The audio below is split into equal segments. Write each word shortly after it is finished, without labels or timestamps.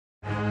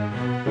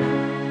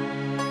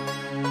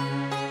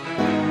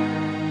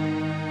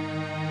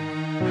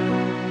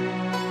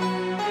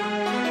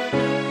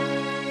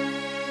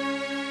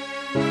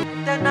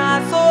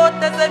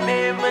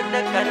zame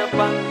mana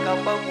karfan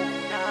kafa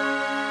guna.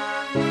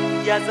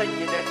 Ya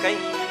zanyi da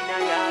kaina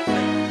ya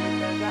zanyi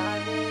da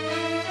gane.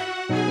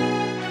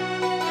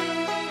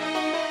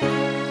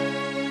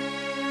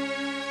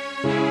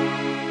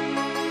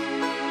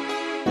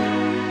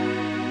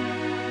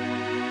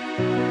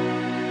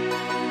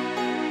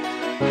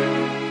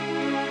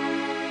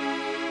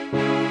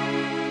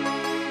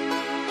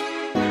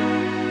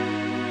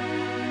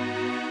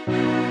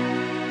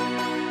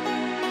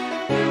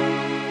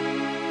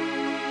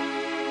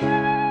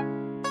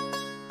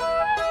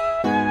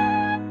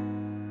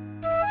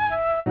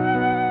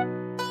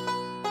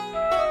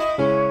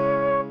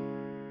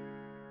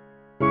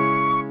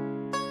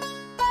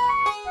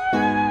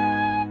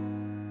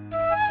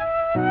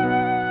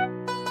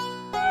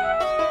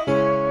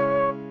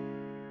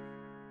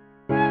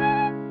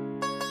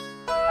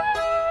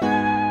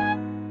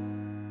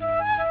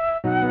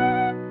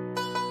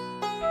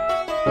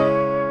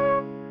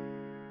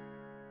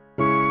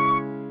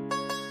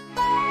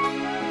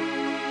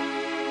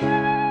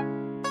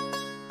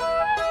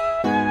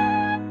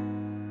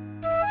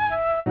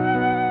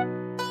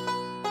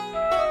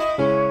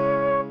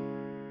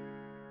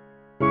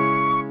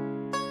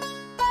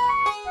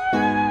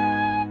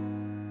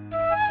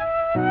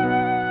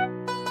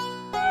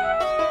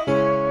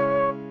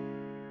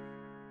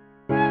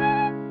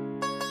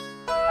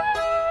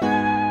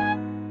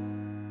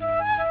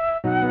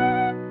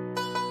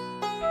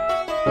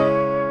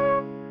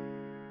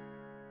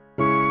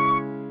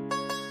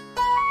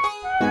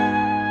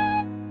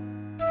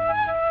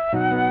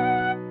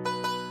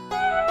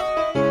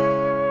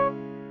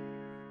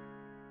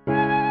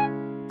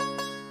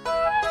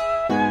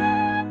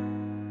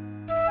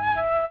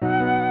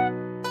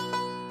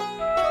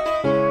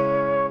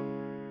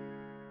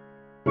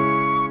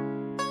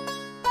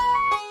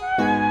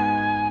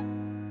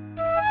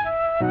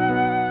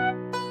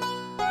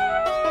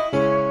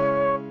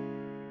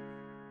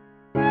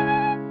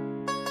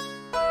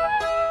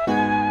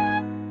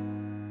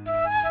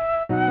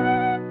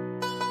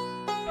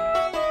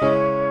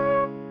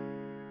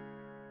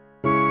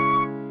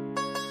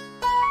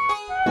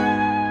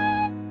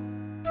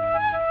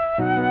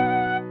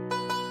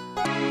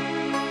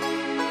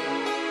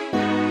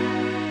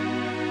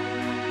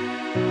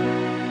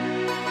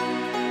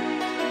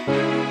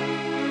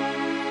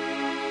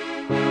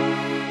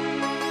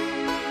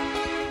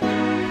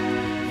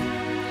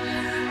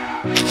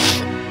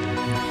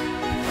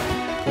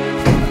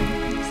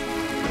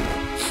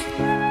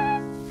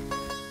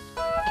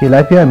 Ke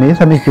lafiya me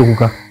yasa nake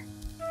kuka?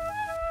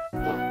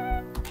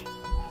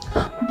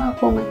 Ba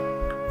komai.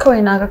 Kawai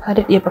na ga ka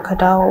daɗe baka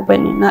dawo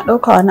bane. Na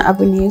ɗauka wani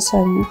abu ne ya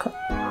same ka.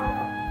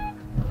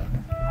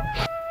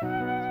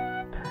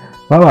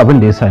 Babu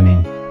abin da ya same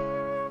ni.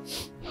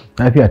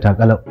 Lafiya ta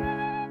kalau.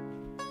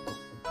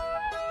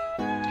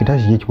 Ki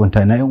tashi ki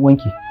kwanta na yan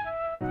uwanki.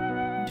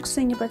 Duk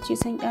sun yi bacci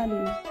sun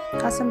kyale ni.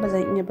 Ka san ba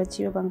zan iya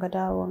bacci ba ban ga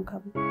dawowanka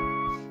ba.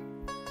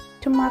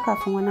 Tun ma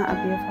kafin wani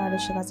abu ya fara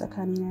shiga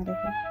tsakanina da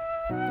kai.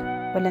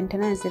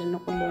 Balantana yanzu da na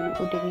kulle wani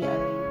ƙuduri a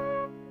raina.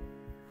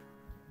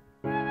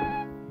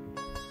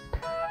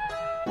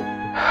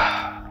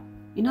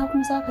 Ina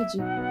kuma za ka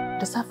je?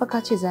 Da safe ka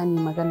ce za mu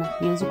yi magana,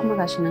 yanzu kuma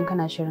gashi nan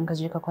kana shirin ka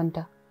je ka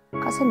kwanta.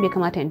 Ka san bai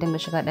kamata in dinga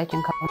shiga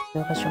ɗakin ka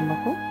lokacin ba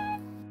ko?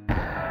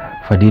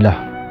 Fadila,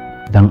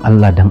 dan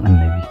Allah dan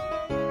Annabi,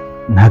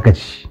 na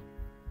gaji.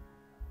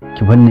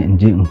 Ki bar ni in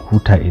je in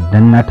huta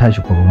idan na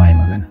tashi ko ba mai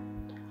magana.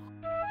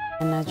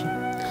 Na ji.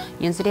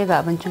 Yanzu dai ga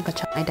abincin ka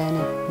can a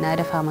danin na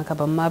dafa maka,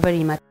 ban ma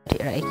bari ma ta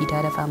yar aiki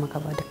ta dafa maka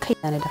ba, da kai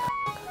na dafa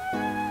maka.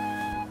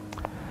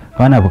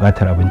 Ba na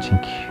buƙatar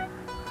abincinki.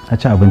 Na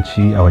ci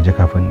abinci a waje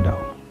kafin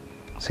dawo.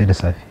 Sai da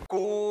safe.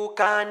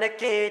 Kuka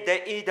nake da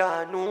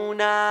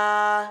idanuna,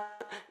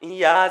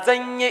 ya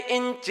zanyi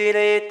in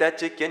cire ta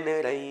cikin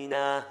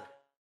raina.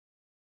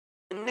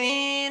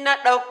 Ni na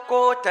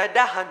ɗauko ta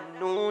da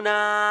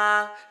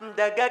hannuna,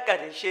 daga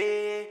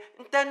ƙarshe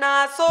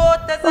tana so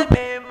ta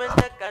zame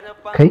mana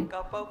karfan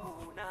kafa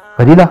guna.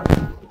 Fadila,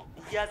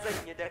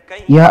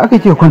 ya aka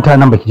ke kwanta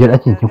nan baki je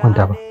ɗakin kin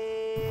kwanta ba?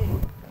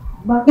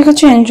 Ba kai ka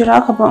ce in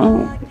jira ka ba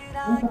in.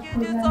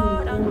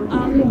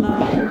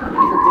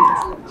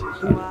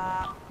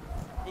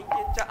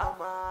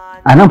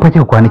 A nan fa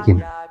kika kwana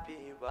kenan.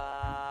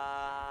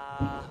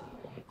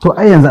 To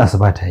ai yanzu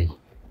asuba ta yi.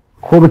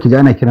 Ko baki ji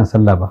ana kiran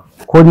sallah ba,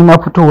 ko ni ma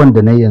fito wanda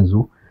na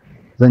yanzu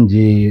zan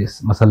je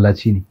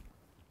masallaci ne.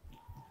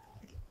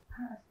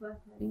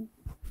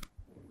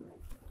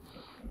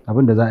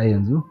 Abin da za a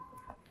yanzu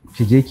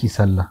ki je ki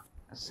sallah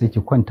sai ki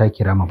kwanta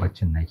ki rama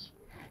baccin naki.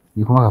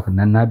 Ni kuma kafin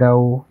nan na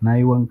dawo na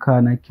yi wanka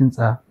na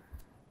kintsa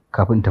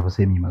kafin in tafi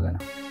sai mu yi magana.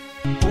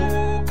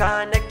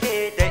 Kuka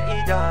nake da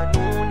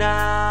idanuna,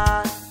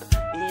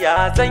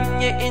 ya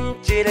zanyi in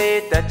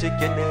cire ta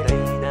cikin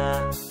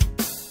raina.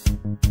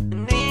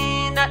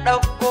 Na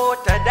ɗauko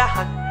ta da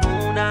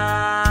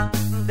hannuna,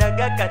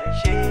 daga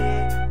ƙarshe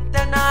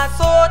tana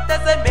so ta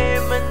zame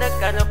mana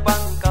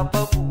karfan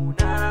kafa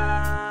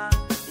guna.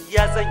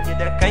 Ya zanyi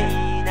da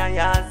kaina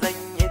ya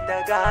zanyi ta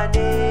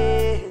gane.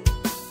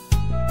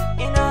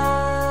 Ina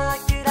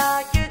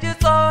kira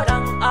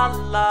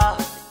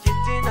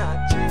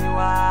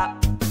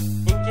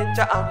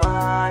ci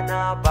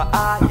amana ba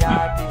a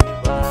yafe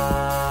ba.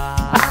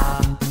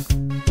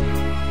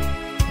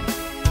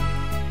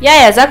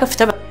 Yaya za ka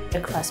fita ba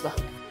breakfast ba?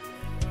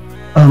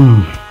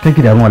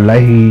 Take da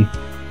wallahi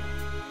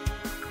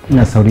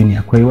ina sauri ne,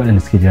 akwai waɗanda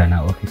suke jira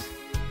na office.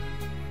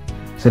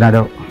 Sai na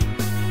dawo.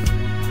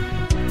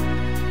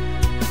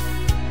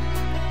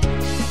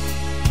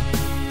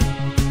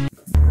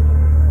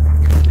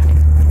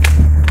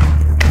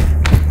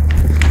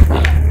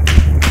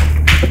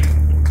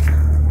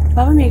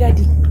 Baba mai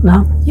gadi.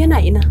 Na'am.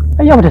 Yana ina?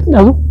 Ai ya fita tun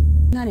dazu.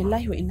 Inna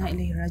lillahi wa inna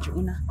ilaihi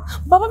raji'una.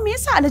 Baba me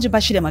yasa Alhaji ba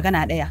shi da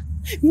magana daya?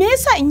 Me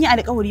yasa in yi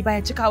alƙawari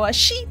baya cikawa?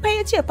 Shi fa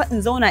ya ce fa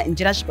in zauna in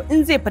jira shi fa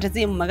in zai fita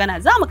zai yi magana.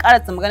 Za mu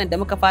karasa magana da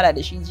muka fara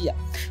da shi jiya.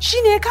 Shi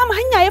ne ya kama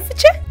hanya ya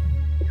fice?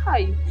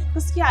 Kai,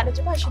 gaskiya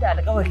Alhaji ba shi da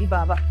alƙawari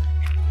baba.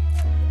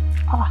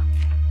 Ah,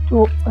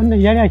 to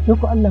wannan yarinya ke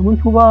ku Allah mun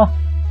tuba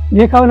me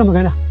ya kawo na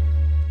magana?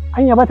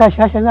 Anya ba ta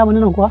shashen zamanin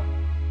nan kuwa?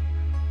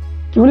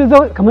 Ki wani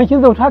kamar kin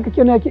zauta haka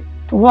kenan yake.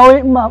 To ma wai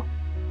in ma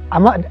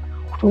amma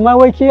to ma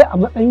wai ke a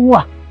matsayin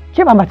wa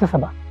ke ba matarsa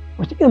ba.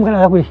 Wace irin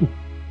magana za ku yi shi?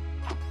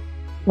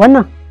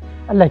 Wannan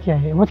Allah ke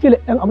yaye wataƙila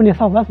ɗan abu ne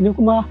sa ba su ne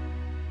kuma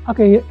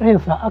aka yi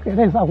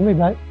rainsa kuma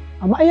ba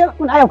amma ai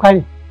wani ayyuka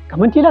ne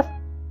kamar tilas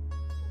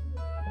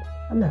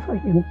Allah ya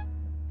sauke mu.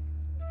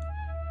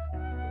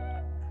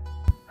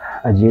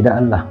 Ajiye da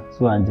Allah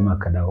zuwa an jima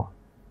ka dawo.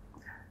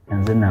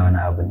 Yanzu na wani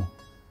abu ne.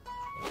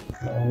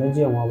 Na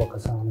jiya ma baka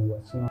samu ba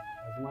suna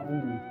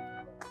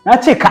Na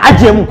ce ka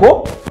ajiye mun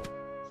ko?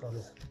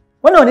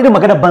 Wannan wani irin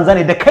maganar banza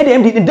ne da kai da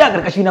MD din da a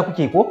ƙarƙashi na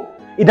kuke ko?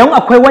 Idan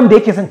akwai wanda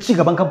yake son ci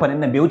gaban kamfanin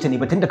nan bai wuce ni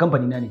ba tunda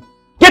kamfani na ne.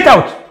 Get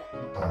out!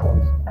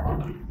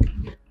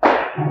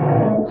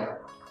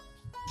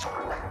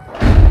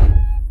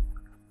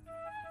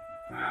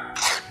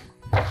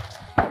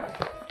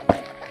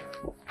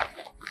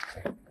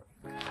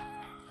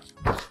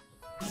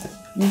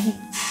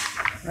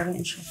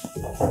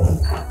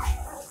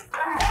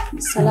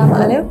 Assalamu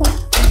alaikum.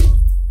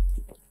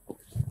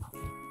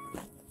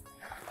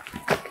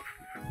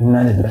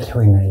 Inna lillahi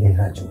wa inna ilaihi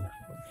raji'un.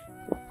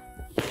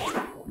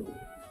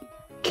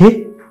 Ke?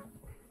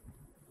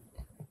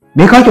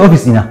 Me ka ki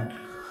office dina?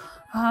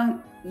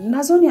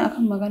 Na zo ne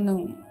akan maganan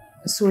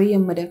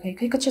soyayyar mu da kai.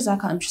 Kai kace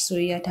zaka amshi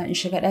soyayya ta in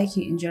shiga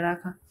daki in jira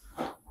ka.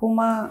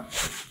 Kuma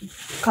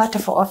ka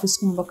tafi office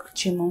kuma baka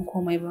ce min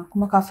komai ba.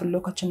 Kuma kafin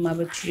lokacin ma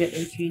bacci ya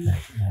dauke ni.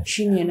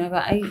 Shine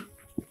naga ai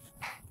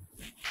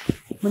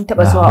mun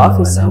taba zuwa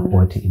office din. La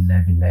quwwata illa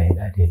billahi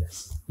al-aliyyil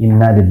azim.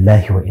 Inna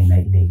lillahi wa inna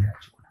ilaihi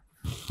raji'un.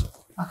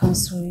 Akan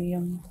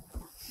soyayyar mu.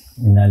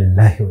 Inna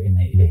lillahi wa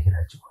inna ilaihi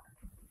raji'un.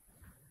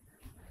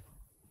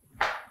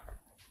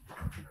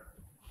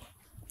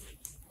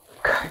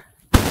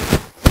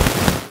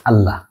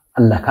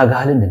 Allah kaga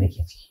halin da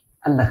nake ciki.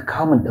 Allah ka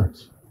kawo min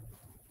dauki.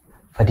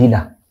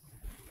 Fadila,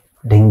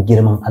 dan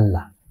girman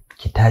Allah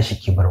ki tashi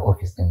ki bar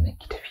office din nan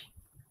ki tafi.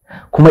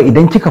 Kuma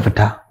idan kika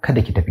fita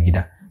kada ki tafi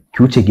gida.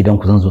 Ki wuce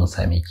gidanku zan zo in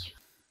same ki.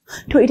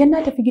 To idan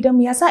na tafi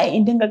gidanmu ya sa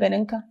in dinga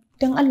ganin ka?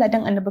 Dan Allah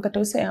dan Annabi ka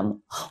tausaya mu.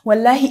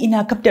 Wallahi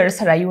ina kaf da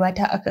rasa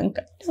rayuwata akan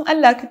ka. Dan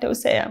Allah ka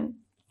tausaya mu.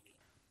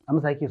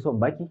 Amsa kike so in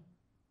baki?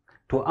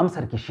 To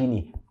amsar ki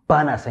shine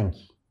bana son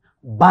ki.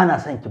 Bana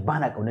son ki,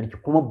 bana kaunar ki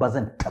kuma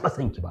bazan taba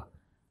son ki ba.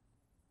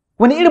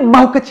 Wani irin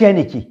mahaukaciya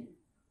ne ke?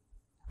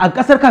 A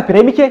ƙasar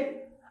kafirai muke?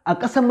 A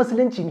ƙasar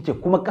musulunci muke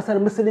kuma ƙasar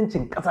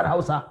musuluncin ƙasar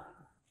Hausa.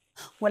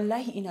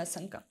 Wallahi ina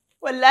son ka.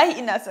 Wallahi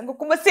ina son ka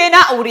kuma sai na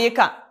aure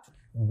ka.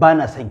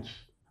 Bana son ki.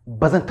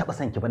 Bazan taba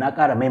son ki ba, na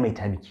ƙara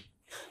maimaita miki.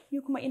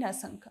 Ni kuma ina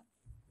son ka.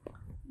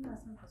 Ina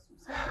son ka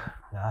sosai.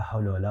 La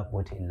hawla wala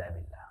quwwata illa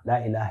billah. La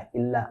ilaha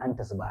illa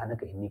anta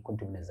subhanaka inni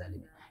kuntu minaz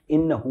zalimin.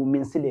 Innahu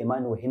min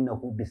Sulaiman wa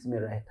innahu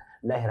bismillahir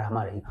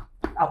rahmanir rahim.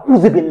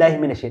 A'udhu billahi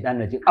minash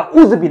shaitanir rajim.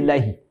 A'udhu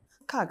billahi.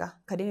 Kaga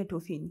ka daina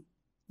tofe ni.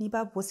 Ni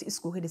babu wasu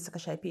iskokai da suka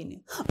shafe ni.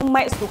 In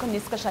ma iskokan ne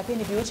suka shafe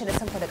ni bai wuce na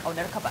san ka da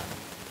kaunar ka ba.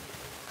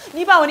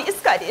 Ni ba wani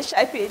iska da ya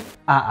shafe ni.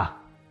 A'a,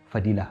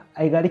 Fadila,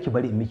 ai gari ki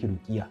bari in miki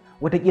rukiya.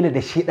 Wataƙila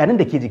da shedanin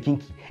da ke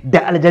jikinki,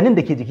 da aljanin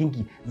da ke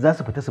jikinki za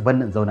su fita su bar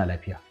nan zauna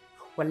lafiya.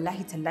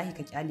 Wallahi tallahi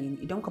ka kyale ni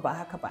idan ka ba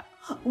haka ba.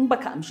 In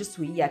baka amshi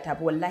soyayya ta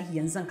ba wallahi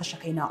yanzu zan kashe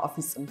kaina a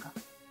office ɗinka.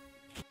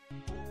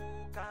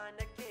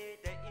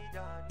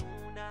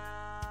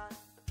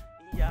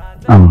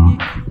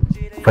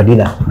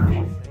 Fadila,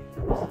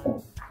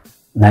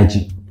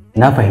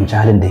 na fahimci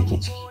halin da yake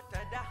ciki.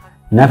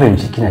 Na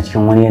fahimci kina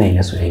cikin wani yanayi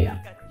na soyayya.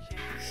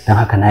 Don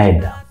haka na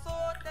yadda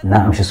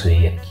na amshi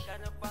soyayyarki.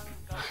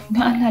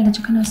 Don Allah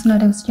Alhaji kana suna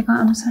da gaske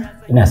kan amsa.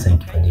 Ina son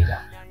ki Fadila,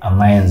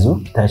 amma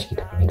yanzu ki tashi ki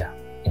tafi gida.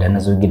 Idan na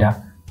zo gida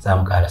za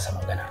mu karasa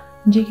magana.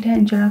 Je gida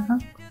in jira ka?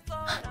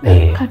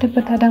 Ka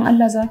tabbata don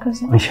Allah za ka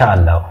zo? Insha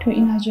Allah. To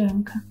ina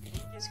jiran ka.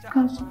 Sai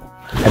ka zo.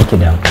 Kar ki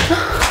damu.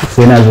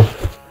 Sai na zo.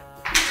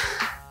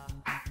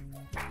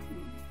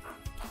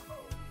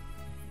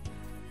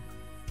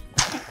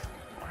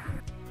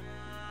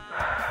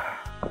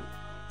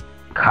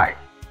 Kai.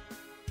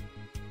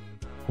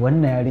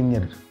 Wannan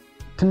yarinyar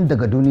tun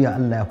daga duniya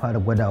Allah ya fara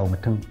gwada wa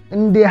mutum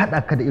in dai ya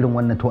haɗa ka da irin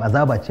wannan to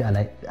azaba ce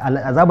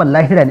azaban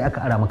lahira ne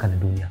aka ara maka na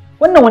duniya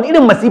Wannan wani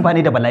irin masifa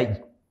ne da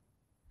bala'i.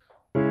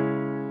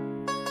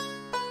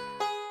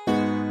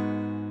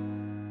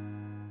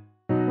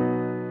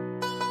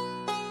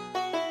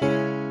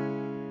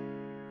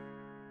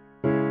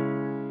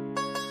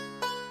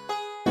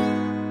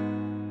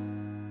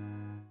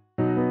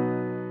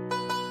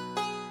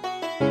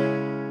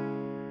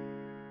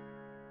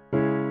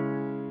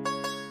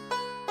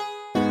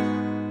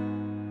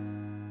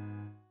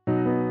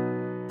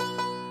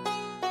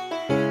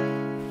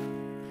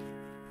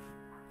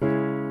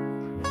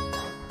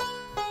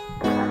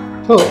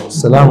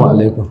 Assalamu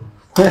alaikum.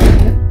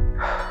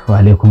 Wa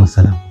alaikum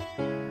assalam.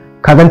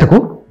 Ka ganta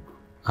ko?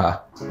 A'a.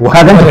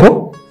 Ka ganta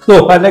ko?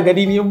 To na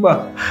gari ni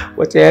ba.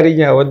 Wata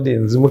yarinya wanda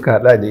yanzu muka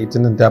hada da ita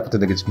nan ta fita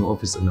daga cikin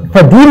office din nan.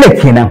 Fadila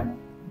kenan.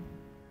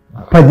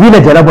 Fadila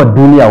jarabar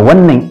duniya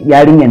wannan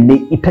yarinyar ne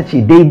ita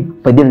ce dai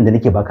Fadilan da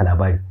nake baka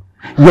labari.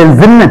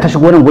 Yanzu nan ta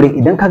shigo nan gurin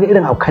idan kaga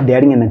irin haukar da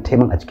yarinyar nan ta yi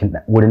min a cikin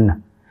gurin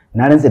nan.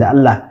 Na rantsi da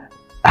Allah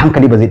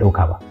hankali ba zai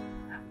dauka ba.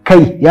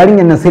 Kai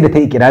yarinyar nan sai da ta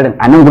yi ikirarin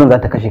a nan gurin za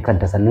ta kashe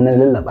kanta sannan na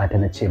lallaba ta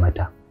na ce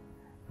mata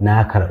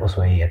na karɓi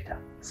soyayyarta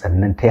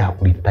sannan ta yi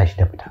haƙuri ta tashi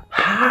ta fita.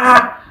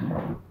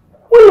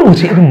 Wannan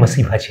wace irin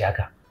masifa ce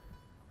haka?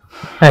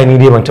 Ai ni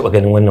dai ban taɓa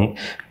ganin wannan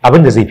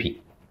abin da zai fi.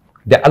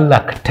 Da Allah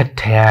ka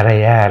tattara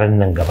yaran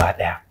nan gaba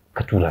ɗaya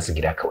ka tura su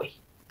gida kawai.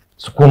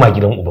 Su koma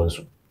gidan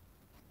ubansu.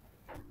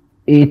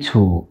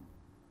 To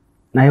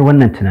na yi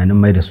wannan tunanin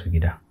mai da su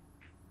gida.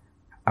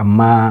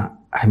 Amma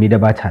Hamida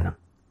ba ta nan.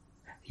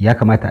 Ya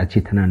kamata a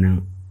ce tana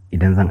nan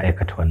idan zan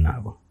aikata wannan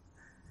abin.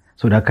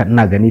 So da haka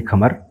ina gani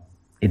kamar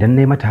idan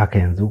na yi mata haka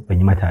yanzu ban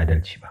yi mata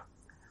adalci ba.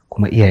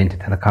 Kuma iyayenta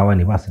talakawa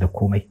ne ba su da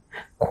komai.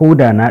 Ko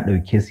da na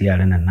ɗauke su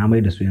yaran nan na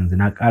mai da su yanzu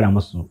na ƙara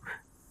musu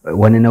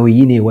wani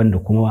nauyi ne wanda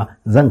kuma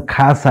zan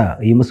kasa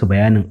yi musu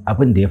bayanin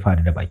abin da ya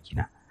faru da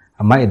bakina.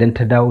 Amma idan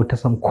ta dawo ta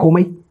san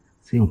komai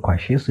sai in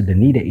kwashe su da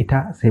ni da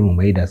ita sai mu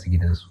maida su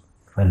gidansu.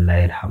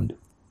 Wallahi alhamdu.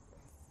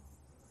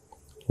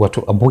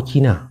 Wato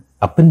abokina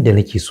abin da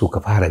nake so ka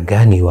fara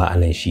ganewa a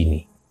nan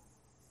shine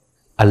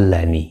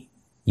Allah ne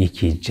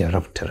yake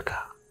jarabtar ka.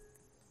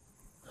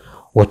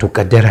 Wato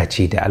kaddara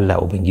ce da Allah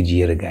Ubangiji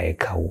ya riga ya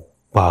kawo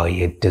ba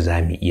yadda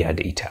za mu iya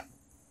da ita.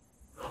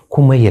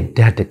 Kuma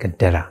yadda da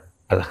kaddara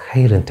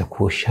alkhairinta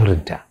ko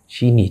sharrinta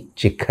shine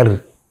cikar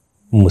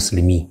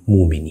musulmi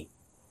mumini.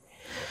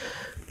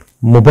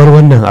 Mu bar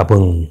wannan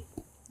abin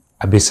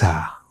a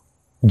bisa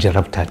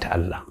jarabta ta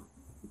Allah.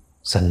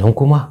 Sannan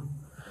kuma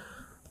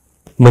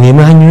mu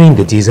nemi hanyoyin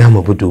da dai za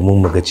mu bi domin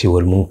mu ga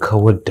cewar mun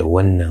kawar da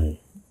wannan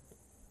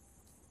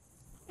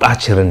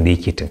ɓacin ran da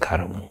yake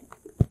tunkarar mu.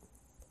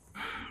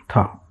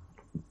 To,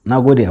 na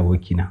gode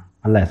abokina,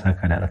 Allah ya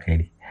saka da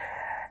alkhairi.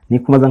 Ni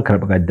kuma zan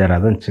karɓi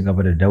kaddara zan ci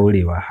gaba da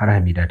daurewa har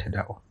Hamida ta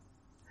dawo.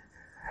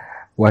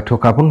 Wato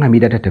kafin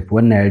Hamida ta tafi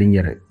wannan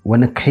yarinyar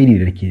wani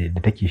kaidi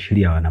da take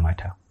shiryawa na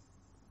mata.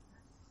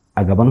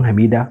 A gaban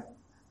Hamida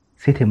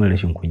sai ta yi min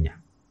rashin kunya.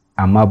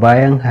 Amma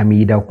bayan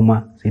Hamida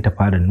kuma sai ta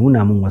fara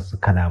nuna min wasu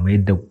kalamai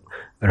da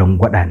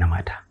rangwada na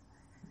mata.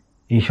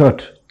 In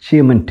short,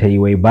 ce min ta yi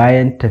wai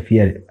bayan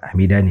tafiyar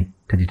Hamida ne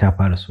ta ji ta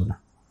fara suna.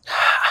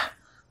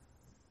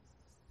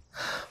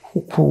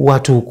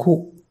 Wato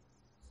ko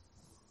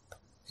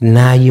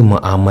na yi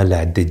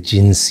mu'amala da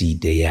jinsi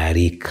da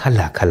yare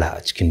kala-kala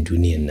a cikin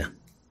duniyan nan,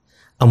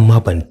 amma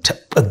ban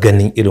taɓa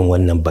ganin irin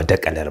wannan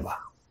badakalar ba.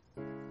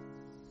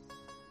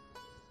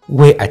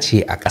 Wai a ce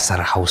a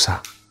ƙasar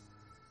Hausa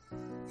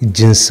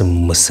jinsin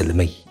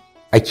musulmai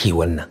ake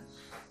wannan.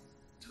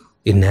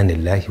 Inna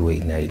lillahi wa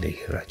inna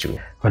ilaihi raji'un.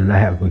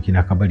 Wallahi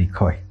abokina ka bari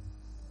kawai.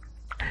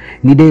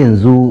 Ni dai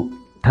yanzu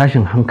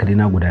tashin hankali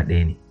na guda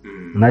ɗaya ne.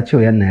 Na ce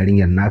wa yan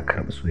yarinyar na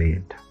karɓi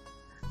soyayyarta.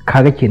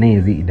 Kaga kenan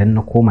yanzu idan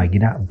na koma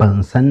gida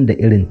ban san da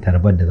irin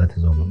tarbar da za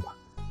ta zo min ba.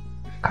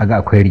 Kaga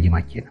akwai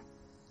rigima kenan.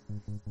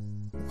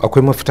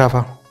 Akwai mafita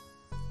fa.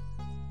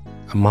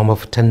 Amma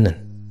mafitan nan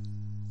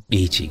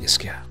ɗaya ce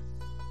gaskiya.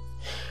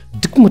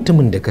 Duk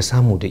mutumin da ka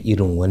samu da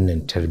irin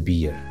wannan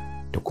tarbiyyar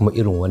da kuma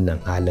irin wannan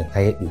halin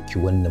har ya ɗauki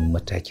wannan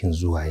matakin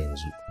zuwa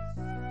yanzu,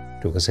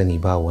 to ka sani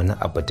ba wani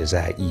abu da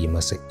za a iya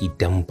masa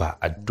idan ba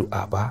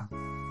addu'a ba,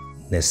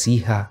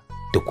 nasiha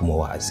da kuma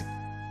wa'azi.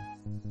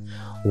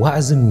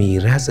 Wa'azin mai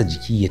ratsa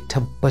jiki ya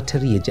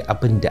tabbatar ya ji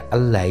abin da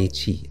Allah ya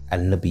ce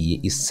annabi ya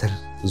isar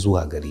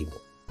zuwa gare mu.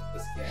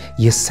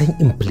 Ya san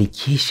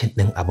implication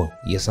ɗin abin,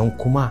 ya san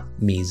kuma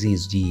me zai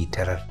je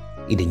tarar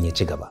idan ya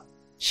ci gaba.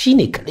 Shi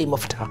ne kaɗai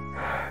mafita.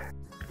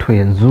 To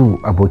yanzu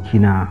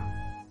abokina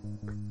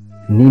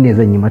ni ne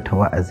zan yi mata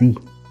wa'azi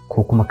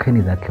ko kuma kai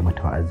ne za ka yi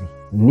mata wa'azi?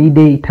 Ni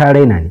dai ta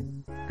raina ne,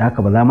 da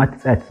haka ba za ma ta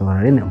tsaya ta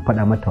saurare ni in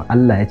faɗa mata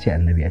Allah ya ce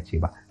annabi ya ce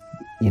ba.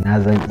 Ina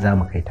za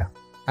mu kai ta?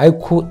 Ai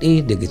ko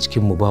ɗaya daga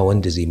cikinmu ba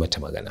wanda zai mata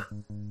magana.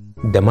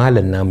 Da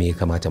malam namu ya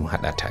kamata mu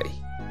haɗa tare.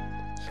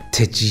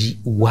 Ta ji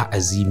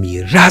wa'azi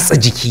mai ratsa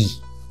jiki.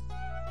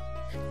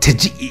 Ta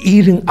ji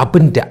irin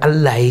abin da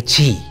Allah ya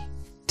ce.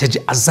 Ta ji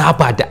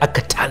azaba da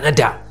aka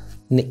tanada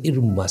na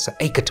irin masu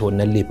aikata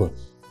wannan laifin.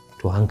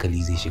 To hankali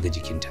zai shiga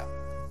jikinta.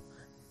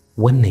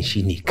 Wannan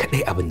shine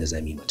kaɗai abin da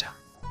za mu yi mata.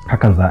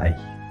 Hakan za a yi.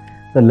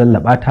 Zan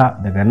lallaɓa ta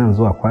daga nan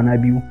zuwa kwana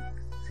biyu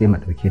sai mu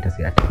ɗauke ta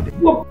sai a tafi da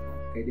ita.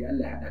 Kai dai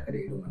Allah ya haɗa ka da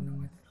irin wannan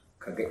matar.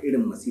 Kaga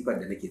irin masifar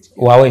da nake ciki.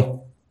 Wawai.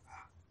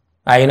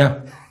 A ina?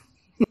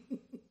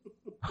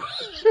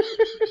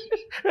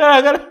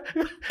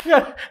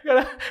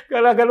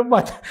 Kana ganin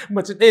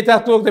mace ɗaya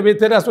ta so ta bai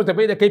tana so ta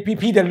bai da kai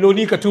fifi da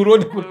loli ka turo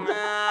da kullum.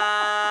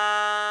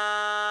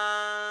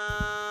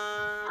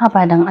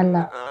 Haba dan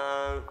Allah.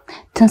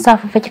 Tun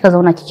safe fa kika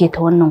zauna kike ta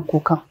wannan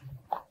kukan.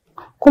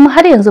 Kuma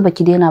har yanzu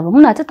baki daina ba,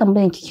 muna ta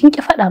tambayan ki kin ki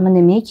faɗa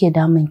mana me yake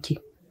damun ki.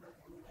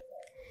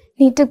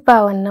 Ni duk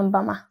ba wannan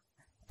ba ma.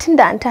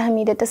 Tunda Anta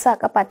Hamida ta sa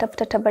kafa ta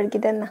fita ta bar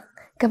gidan nan,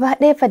 gaba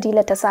ɗaya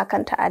Fadila ta sa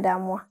kanta a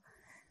damuwa.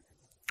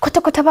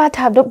 Kwata-kwata ba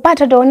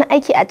ta da wani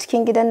aiki a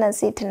cikin gidan nan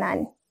sai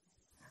tunani.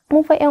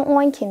 Mu fa ƴan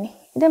uwanki ne.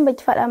 Idan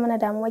baki faɗa mana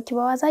damuwar ki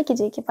ba, wa zaki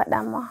je ki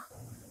faɗa ma?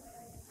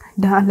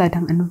 Dan Allah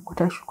dan Annabi ku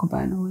tashi ku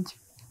bani waje.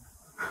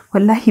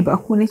 Wallahi ba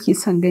ku nake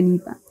son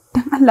gani ba.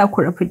 Dan Allah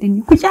ku rabu da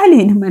ni, ku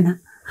kyale ni mana.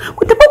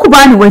 Ku tafi ku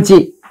bani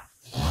waje.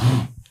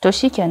 To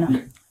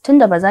shikenan.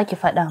 Tunda ba za ki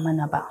faɗa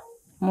mana ba,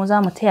 mu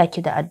za mu taya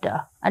ki da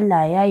addu'a.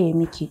 Allah ya yaye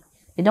miki.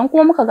 Idan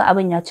kuma muka ga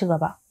abin ya ci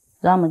gaba,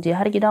 za mu je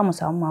har gida mu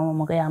samu mama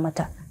mu gaya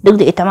mata. Duk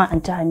da ita ma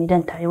Anta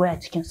Hamidan ta yi waya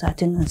cikin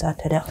satin nan za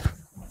ta dawo.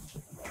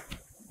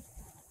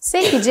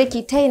 Sai ki je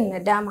ki ta yin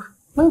nadama.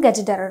 Mun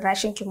gaji da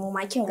rarrashin ki mu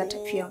ma kin ga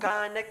tafiyan.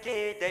 Ka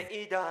nake da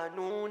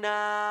idanuna,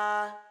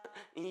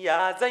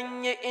 ya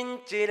zan yi in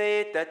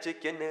cire ta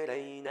cikin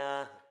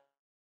raina.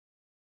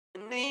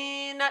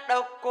 Ni na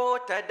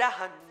ɗauko ta da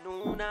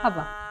hannuna.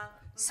 Haba,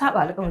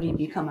 saba alƙawari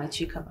bai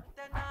kamace ka ba.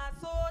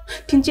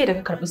 Tun jiya da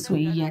ka karɓi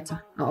soyayya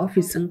ta a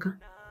ofis ɗinka,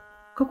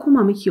 ka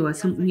koma muke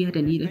wasan ɓuya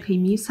da ni da kai,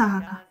 me yasa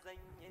haka?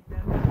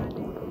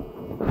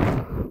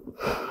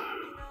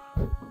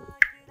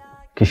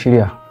 Ki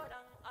shirya.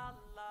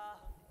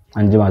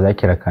 An jima za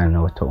ki raka ni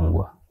wata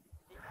unguwa.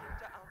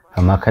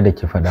 Amma kada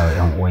ki faɗa wa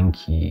 'yan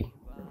uwanki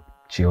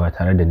cewa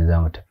tare da ni za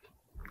mu tafi.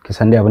 Ki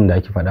san dai abin da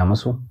ake faɗa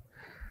musu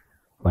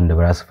wanda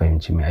ba za su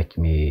fahimci me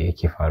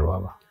yake faruwa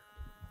ba.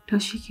 To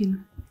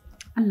shikenan.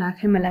 Allah ya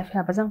kai mu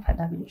lafiya, ba zan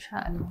faɗa ba insha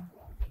Allah.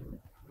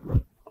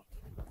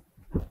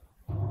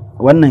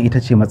 Wannan ita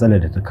ce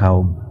matsalar da ta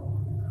kawo mu.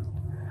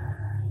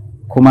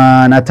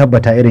 Kuma na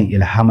tabbata irin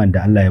ilhaman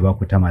da Allah ya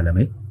baku ta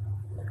malamai,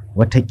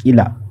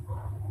 wataƙila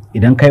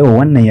idan kai wa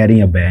wannan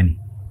yarinyar bayani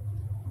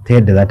ta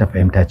yadda za ta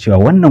fahimta cewa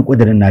wannan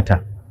ƙudurin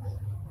nata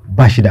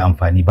ba shi da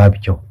amfani, babu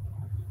kyau,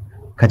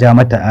 ka ja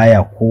mata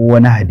aya ko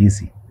wani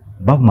hadisi,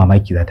 babu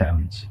mamaki za ta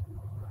amince.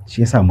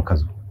 Shi yasa muka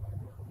zo.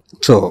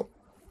 To,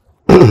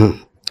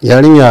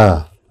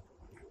 yarinya,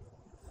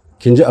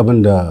 kin ji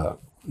abin da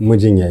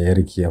mijin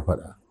yayarki ya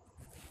faɗa.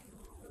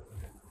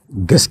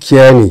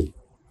 Gaskiya ne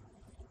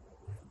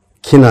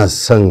kina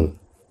son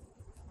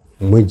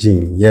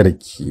mijin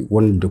yarki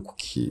wanda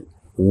kuke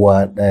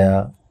uwa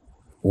ɗaya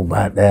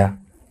uba ɗaya,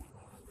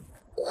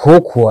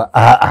 ko kuwa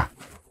a'a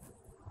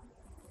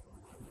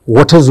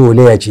wata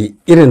zolaya ce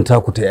irin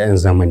taku ta 'yan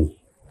zamani?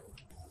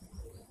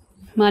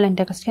 Malam,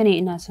 da gaske ne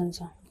ina son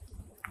sa,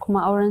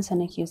 kuma aurensa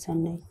nake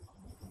son nayi.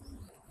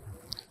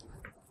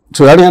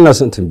 To yarinya, ana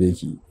son tambaye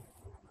ki,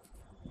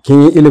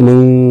 kin yi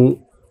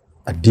ilimin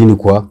addini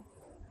kuwa?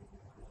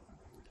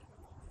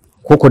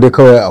 Ko dai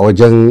kawai a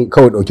wajen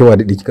kawai daukewa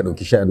da kika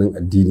dauki sha'anin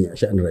addini a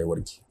sha'anin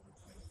rayuwarki?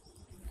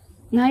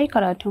 Na yi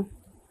karatu,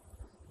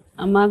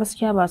 amma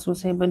gaskiya ba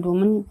sosai ba,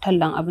 domin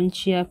tallan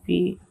abinci ya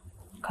fi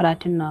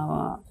karatun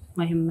nawa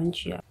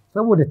muhimmanci.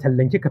 Saboda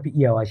tallan kika fi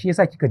iyawa, shi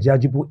yasa kika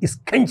jajibo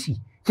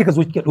iskanci kika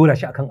zo kika dora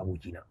shi akan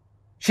abokina.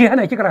 Shi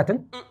hana ki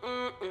karatun?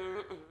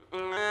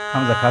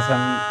 Hamza, ka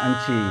san an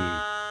ce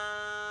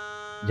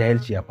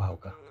jahilci ya fi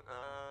hauka.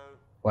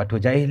 Wato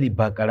jahili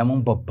ba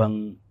karamin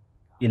babban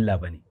illa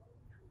bane.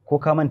 Ko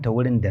ka manta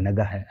wurin da na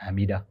ga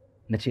Hamida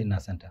na ce ina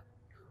santa?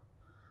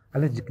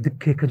 Alhaji, duk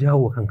kai ka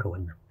jawo kanka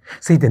wannan.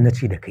 Sai da na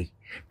ce da kai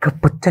ka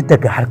fita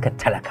daga harkar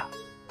talaka.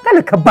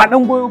 Talaka ba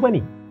dan goyo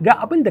bane. Ga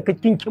abin da ka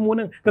kinkimo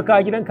nan ka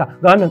kawo gidanka,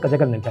 ga wannan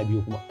kajagar nan ta biyo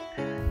kuma.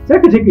 Sai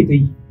ka je kai ta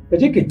yi, ka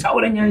je kai ta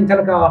auren yayin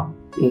talakawa.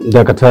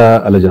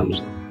 Dakata Alhaji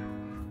Hamza.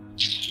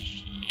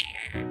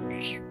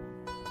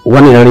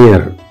 Wannan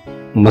yarinyar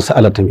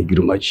mas'ala ta mai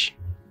girma ce.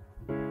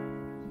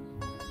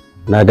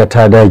 Na ga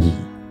ta dagi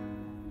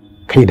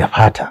kai da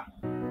fata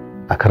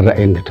akan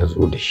ra'ayin da ta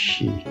zo da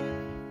shi.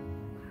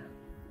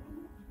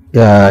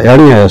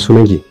 Yarinya, ya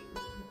sunan ki?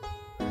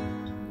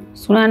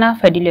 Sunana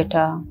Fadila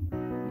ta.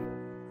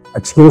 A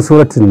cikin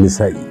suratul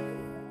Nisa'i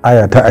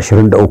aya ta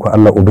 23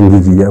 Allah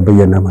Ubangiji ya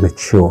bayyana mana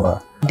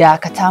cewa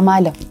dakata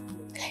malam,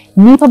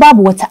 ni fa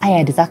babu wata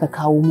aya da zaka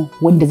kawo min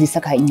wanda zai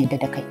saka in yadda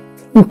da kai.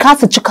 In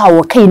kasa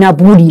cikawa kaina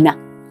burina.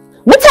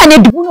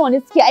 Mutane dubu nawa ne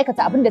suke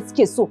aikata abin da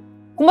suke so,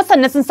 kuma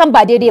sannan sun san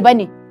ba daidai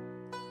bane.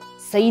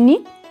 Sai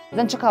ni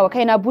zan cikawa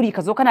kaina buri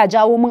ka zo kana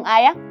jawo min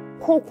aya?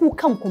 Ko ku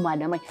kanku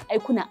malamai ai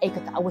kuna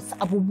aikata wasu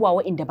abubuwa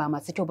waɗanda ba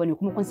masu kyau bane,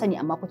 kuma kun sani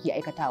amma kuke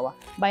aikatawa.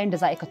 Bayan da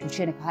za a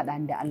cuce ni ka haɗa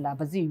ni da Allah,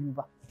 ba zai yiwu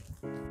ba.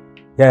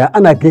 Yaya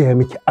ana gaya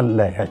miki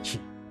Allah ya ce,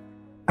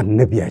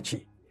 annabi ya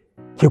ce,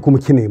 ke kuma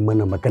kina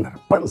mana maganar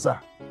banza?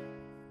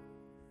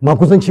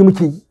 Maguzanci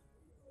muke yi?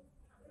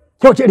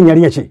 Ke wace irin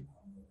yarinya ce?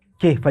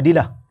 Ke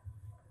Fadila,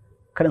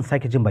 kar in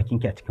sake jin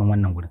bakinki a cikin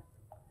wannan gurin.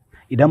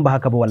 Idan ba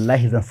haka ba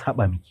wallahi zan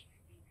saba miki.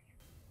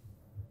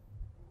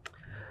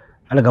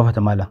 Allah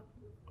gafarta malam,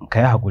 ka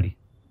yi haƙuri.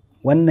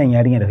 Wannan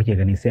yarinya da kake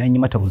gani sai an yi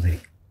mata uzuri.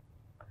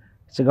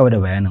 Ci gaba da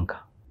bayaninka.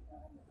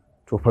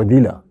 To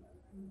Fadila,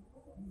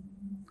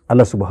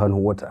 Allah subhanahu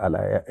wa ta'ala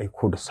ya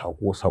aiko da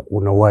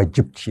saƙo na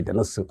wajibci da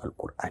nassin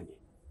Alƙur'ani.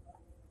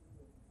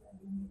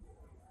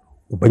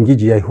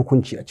 Ubangiji ya yi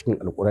hukunci a cikin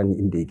Alƙur'ani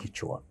inda yake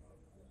cewa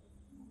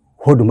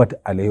hudumat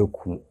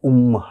alaikum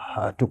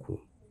ummahatukum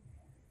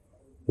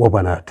wa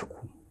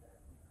banatukum,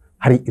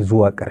 har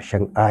zuwa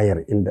ƙarshen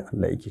ayar inda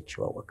Allah yake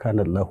cewa wa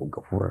kana Allahu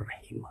ghafurur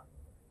rahima.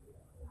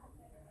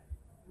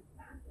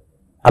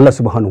 Allah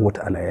subhanahu wa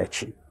ta'ala ya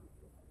ce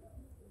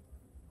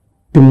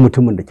duk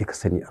mutumin da kika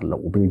sani Allah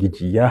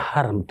Ubangiji ya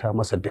haramta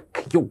masa da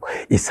yau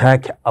ya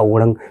sake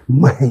auren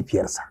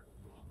mahaifiyarsa.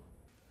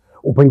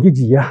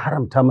 Ubangiji ya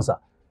haramta masa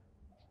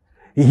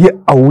ya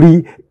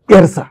auri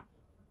ƴarsa.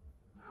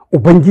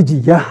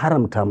 Ubangiji ya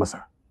haramta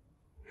masa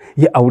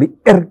ya auri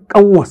ƴar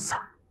ƙanwarsa.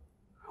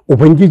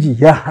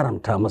 Ubangiji ya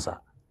haramta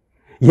masa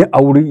ya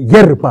auri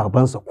yar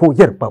babansa ko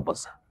yar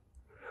babansa.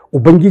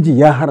 Ubangiji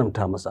ya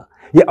haramta masa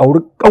ya auri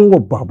ƙanwar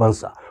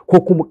babansa ko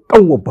kuma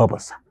ƙanwar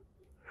babarsa.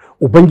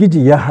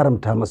 Ubangiji ya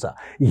haramta masa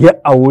ya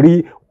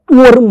auri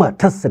uwar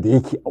matarsa da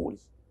yake aure.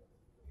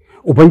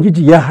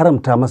 Ubangiji ya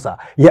haramta masa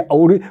ya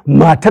auri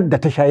matar da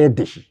ta shayar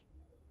da shi.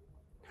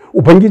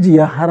 Ubangiji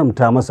ya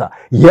haramta masa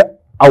ya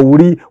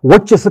auri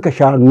wacce suka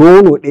sha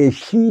nono ɗaya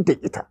shi da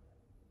ita,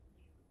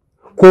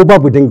 ko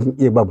babu dangin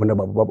iya babu na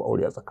babu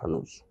aure a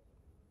tsakaninsu.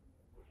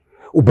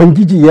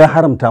 Ubangiji ya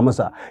haramta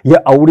masa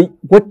ya auri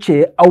wacce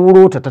ya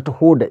auro ta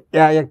taho da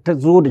ƴaƴa ta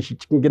zo da shi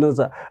cikin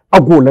gidansa,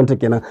 agolanta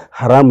kenan,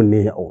 haramun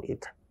ne ya aure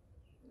ta.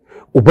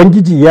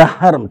 Ubangiji ya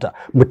haramta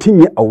mutum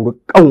ya auri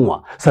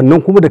ƙanwa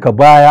sannan kuma daga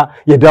baya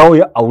ya dawo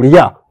ya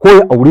auriya, ko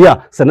ya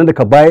auriya sannan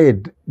daga baya ya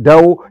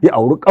dawo ya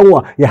auri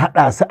ƙanwa, ya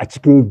haɗa su a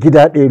cikin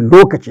gida ɗaya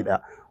lokaci ɗaya.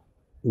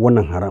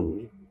 Wannan haram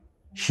ne.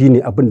 Shi ne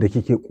abin da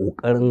kike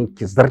ƙoƙarin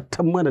ki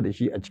zartar mana da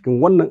shi a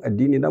cikin wannan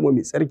addini namu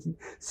mai tsarki,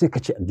 sai ka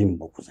ce addinin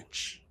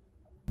makuzanci.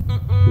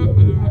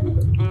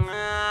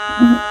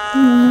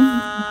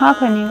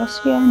 Haka ne,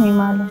 gaskiya ne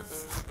malam.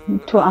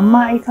 To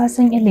amma ai ka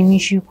san ilimi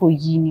shi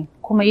kogi ne,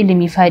 kuma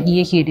ilimi faɗi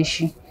yake da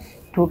shi.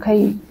 To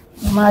kai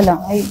malam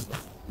ai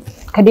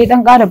ka dai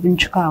ɗan ƙara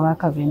bincikawa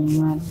ka gani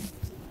malam.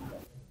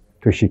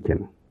 To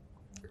shikenan.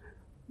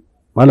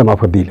 Malama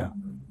Fadila,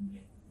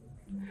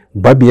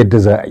 babu yadda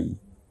za a yi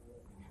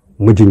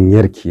mijin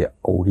yarki ya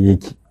aure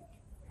ki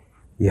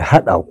ya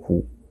haɗa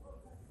ku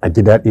a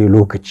gida ɗaya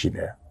lokaci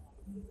ɗaya.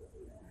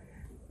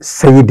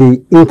 Sai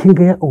dai in kin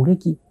ga ya aure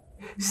ki,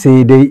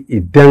 sai dai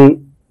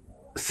idan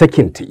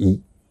sakin ta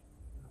yi,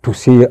 to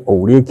sai ya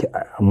aure ki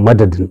a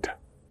madadinta,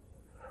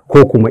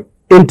 ko kuma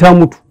in ta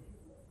mutu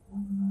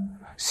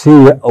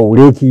sai ya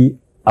aure ki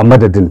a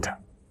madadinta.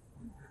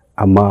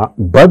 Amma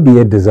babu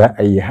yadda za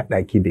a yi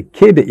haɗa ki da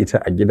ke da ita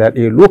a gida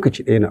ɗaya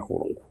lokaci ɗaya na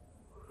aurenku.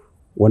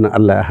 Wannan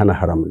Allah ya hana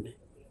haram ne.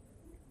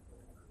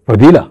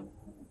 Fadila,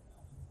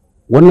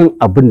 wannan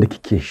abin da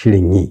kike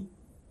shirin yi,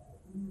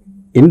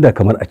 inda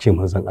kamar a ce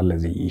manzon Allah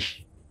zai yi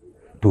shi,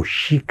 to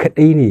shi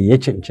kaɗai ne ya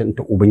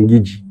cancanta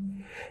Ubangiji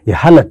ya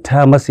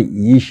halatta masa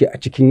yi shi a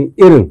cikin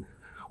irin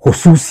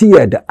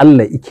hususiya da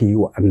Allah yake yi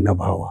wa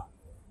annabawa.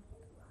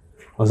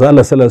 Manzon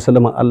Allah sallallahu alaihi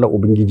wasallam, Allah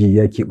Ubangiji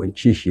ya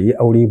keɓance shi ya yi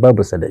aure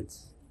babu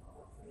sadaki,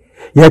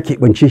 ya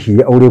keɓance shi ya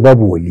yi aure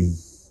babu wali.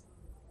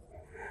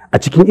 A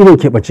cikin irin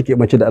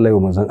keɓance da Allah ya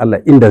yi wa manzon Allah,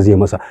 inda zai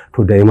masa,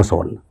 to da ya masa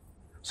wannan.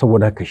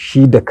 Saboda haka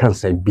shi da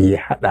kansa bai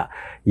haɗa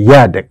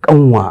ya da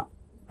ƙanwa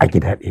a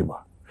gida ɗaya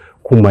ba,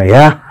 kuma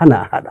ya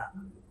hana haɗa.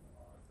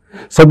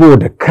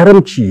 Saboda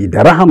karamci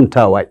da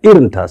rahamtawa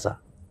irin tasa,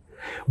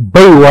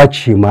 baiwa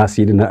ce ma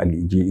Sayyidina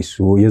Ali je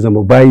iso ya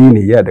zama bayi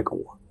ne ya da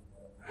ƙanwa.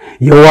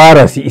 Ya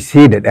wara su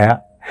ise da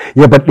ɗaya,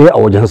 ya bar ɗaya a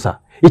wajensa.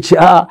 Ya ce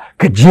a'a,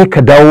 ka je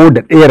ka dawo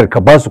da ɗayar, ka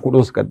ba su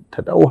kuɗin su, ka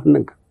ta dawo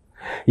hannunka.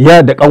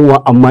 Ya da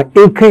ƙanwa, amma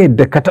in ka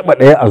yadda ka taɓa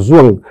ɗaya a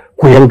zuwan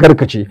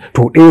kuyangarka ce,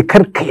 to ɗaya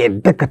kar ka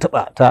yadda ka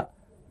taɓa ta,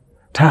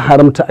 ta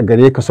haramta a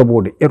gare ka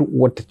saboda ƴar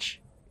uwarta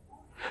ce.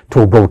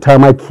 To bauta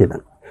ma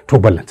kenan, to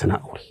ballantana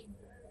aure.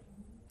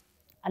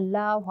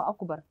 Allahu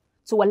akbar.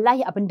 To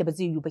wallahi abin da ba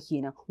zai yi ba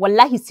kenan.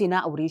 Wallahi sai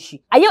na aure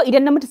shi. A yau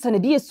idan na mutu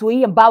sanadiyar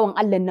soyayyen bawan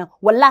Allah nan,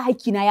 wallahi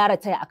hakkina ya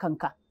rataya akan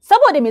ka.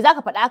 Saboda me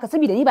zaka faɗa haka?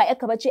 Saboda ni ba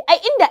ƴarka bace. Ai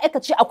inda ƴarka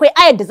ce akwai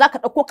ayar da zaka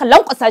ɗauko ka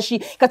lankwasa shi,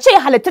 ka ce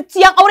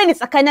halattacciyan aure ne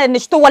tsakanin da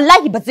shi, to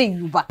wallahi ba zai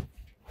yi ba.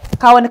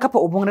 Ka wani kafa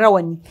ubun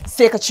rawani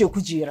sai ka ce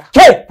kujera.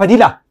 Ke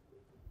Fadila,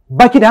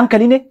 baki da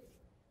hankali ne?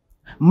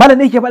 Malam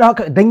ne yake faɗa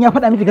haka dan ya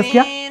faɗa miki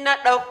gaskiya? Ni na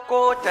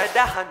ɗauko ta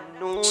da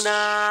hannuna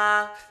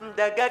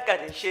daga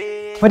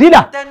ƙarshe.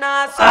 Fadila!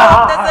 Tana so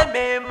ta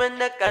zame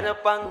mana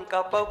karfan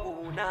kafa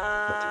guna.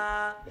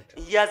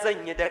 Ya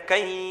zanyi da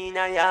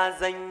kaina, ya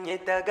zanyi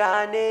ta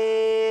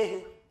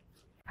gane.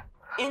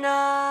 Ina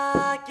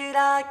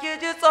kira ki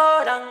ji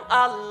tsoron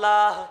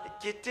Allah,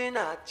 ki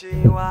tuna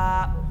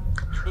cewa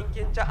in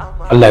kin ci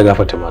amana. Allah ya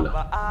gafarta malam.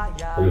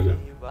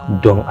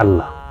 Don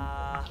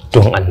Allah,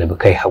 don annabi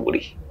kai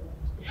haƙuri.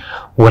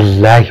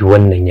 wallahi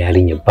wannan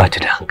yarinya ba ta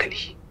da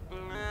hankali.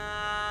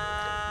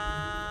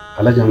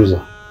 Alhaji Hamza,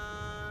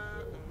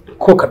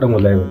 ko kaɗan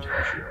wallahi ban ji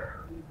haushi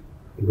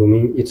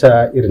domin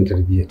ita irin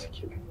tarbiyya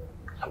take.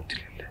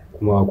 Alhamdulillah.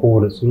 Kuma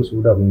kowane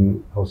tsuntsu da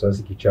mun Hausa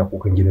suke cewa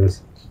kukan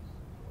gidansu.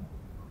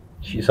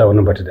 Shi yasa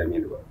wannan ba ta dame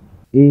ni ba.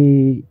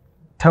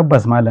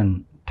 Tabbas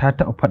malam ta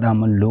taɓa faɗa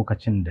min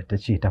lokacin da ta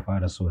ce ta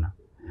fara sona.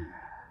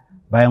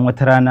 Bayan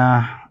wata rana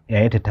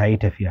yayata ta yi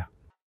tafiya.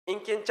 In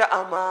kin ci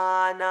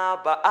amana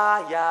ba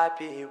a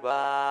yafe ba.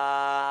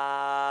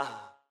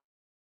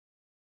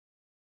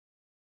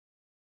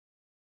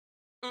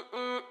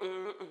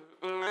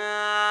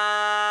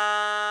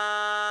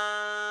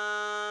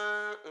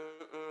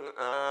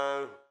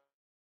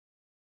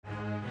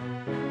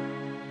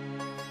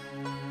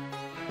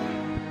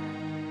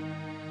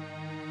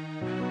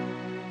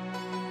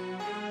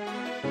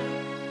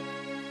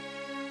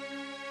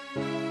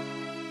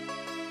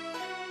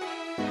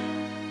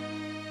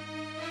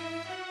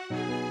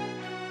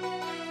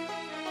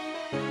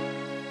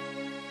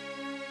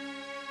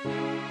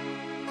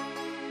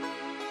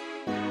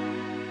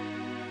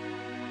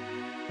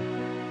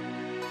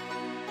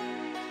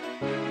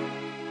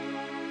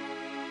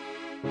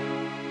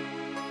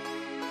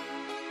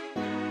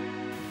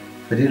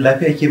 Bari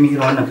lafiya ke min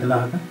irin wannan kallon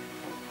haka?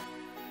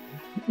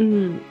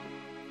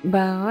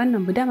 Ba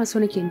wannan ba dama so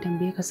nake in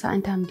tambaye ka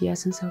sa'an ta Hamdiya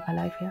sun sauka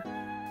lafiya.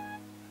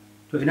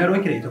 To ina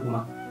ruwanki da ita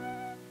kuma?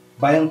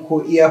 Bayan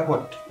ko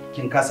airport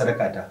kin kasa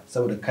raka ta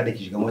saboda kada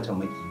ki shiga motar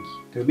makiyinki.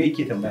 To me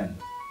yake tambaya ne?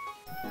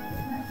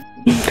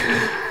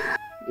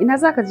 Ina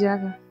za ka je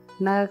haka?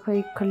 Na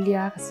kai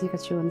kwalliya haka sai ka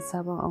ce wani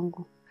sabon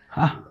ango.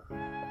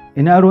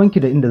 Ina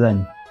ruwanki da inda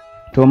zani?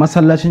 To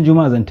masallacin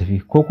Juma'a zan tafi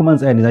ko kuma in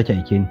tsaya ne zaki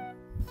aike ni?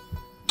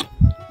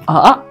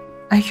 A'a,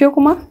 aike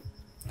kuma?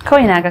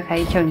 Kawai na ga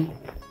kayi kyau ne.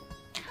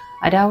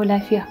 A dawo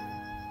lafiya.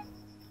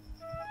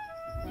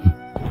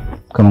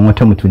 Kamar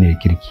wata mutuniyar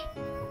kirki.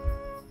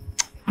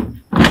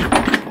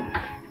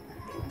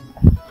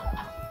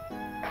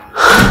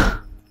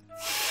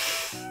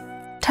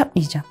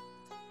 Tabija.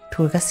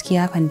 To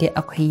gaskiya kan dai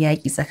akwai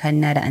yaƙi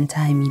tsakanina da Anta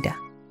Hamida.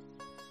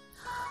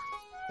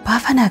 Ba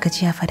fa na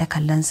gajiya fa da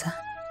kallonsa.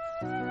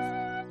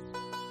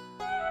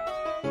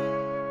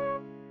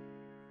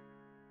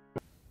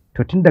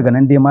 To tun daga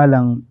nan dai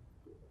malam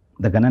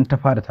daga nan ta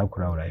fara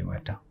takurawa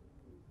rayuwata.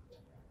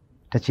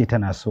 Ta ce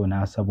tana so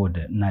na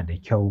saboda ina da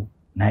kyau,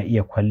 na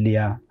iya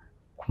kwalliya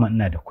kuma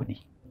ina da kuɗi.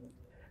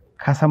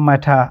 Ka san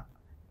mata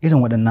irin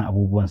waɗannan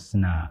abubuwan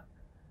suna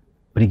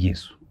burge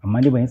su,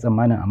 amma ni ban yi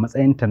tsammanin a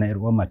matsayinta na 'yar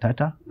uwar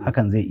matata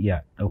hakan zai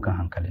iya ɗaukan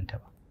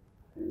hankalinta ba.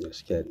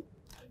 Gaskiya ne.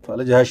 To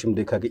Alhaji Hashim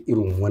dai kaga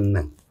irin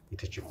wannan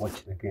ita ce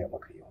wacce na gaya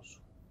maka yanzu.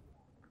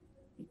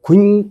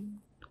 Kun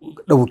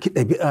ɗauki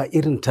ɗabi'a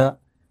irin ta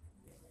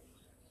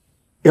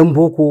 'yan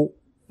boko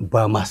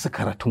ba masu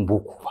karatun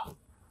boko ba.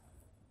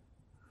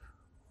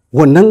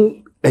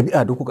 Wannan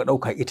ɗabi'a da kuka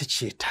ɗauka ita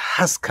ce ta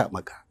haska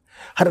maka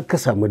har ka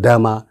samu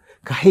dama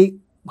ka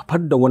haifar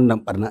da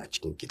wannan ɓarna a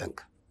cikin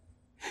gidanka.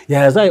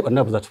 Yaya za a yi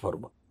ɓarna ba za ta faru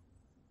ba?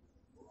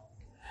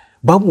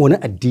 Babu wani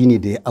addini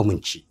da ya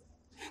amince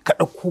ka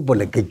ɗauko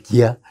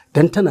balagaggiya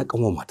don tana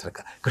ƙanwar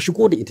matarka ka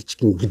shigo da ita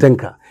cikin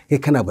gidanka kai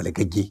kana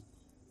balagagge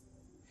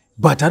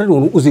ba tare da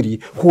wani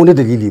uzuri ko wani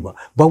dalili ba.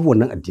 Babu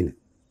wannan addinin.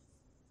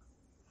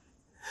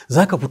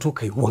 Za ka fito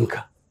ka yi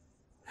wanka,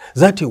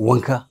 za ta yi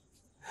wanka,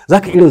 za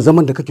ka irin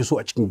zaman da kake so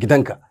a cikin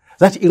gidanka,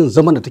 za ta irin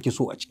zaman da take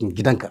so a cikin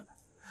gidanka,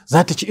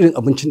 za ta ci irin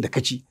abincin da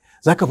ka ci,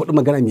 za ka faɗi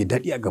magana mai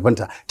daɗi a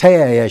gabanta. Ta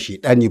yaya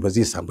shaidani ba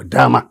zai samu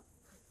dama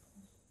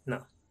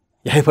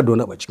ya haifar da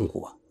wani abu a cikin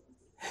kowa?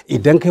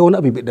 Idan kai wani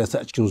abu bai dasa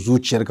a cikin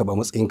zuciyarka ba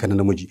matsayinka na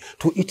namiji,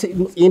 to ita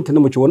matsayinta na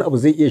mace wani abu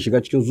zai iya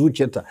shiga cikin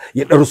zuciyarta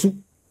ya ɗarsu.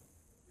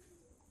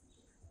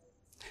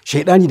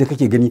 Shaidani da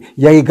kake gani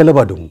ya yi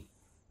galaba da mu.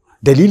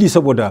 Dalili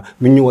saboda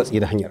mun yi watsi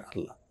da hanyar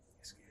Allah.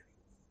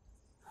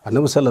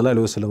 Annabi sallallahu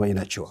alaihi wasallam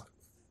yana cewa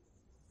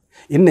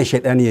inna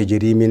shaydani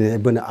yajri min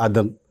ibn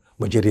adam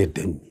majriyad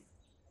dami.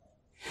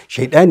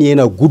 Shaydani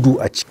yana gudu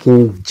a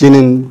cikin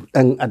jinin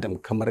dan adam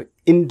kamar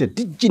inda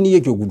duk jini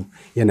yake gudu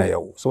yana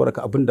yawo. Saboda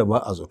ka abinda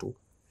ba a zato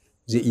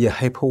zai iya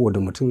haifarwa da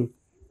mutum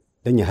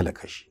dan ya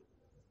halaka shi.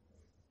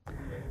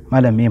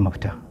 Malam me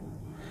mafita?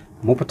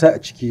 Mafita a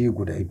ciki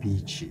guda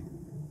biyu ce.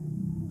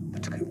 Ba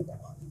ta kai uku ba.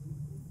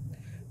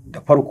 Da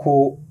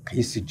farko ka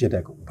yi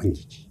sujjada ga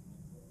Ubangiji,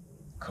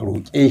 ka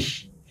roƙe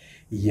shi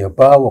ya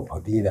ba wa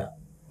Fadila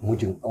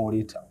mijin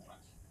aure ta.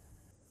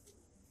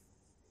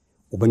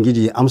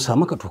 Ubangiji ya amsa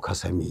maka to ka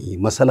sami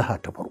maslaha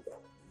ta farko.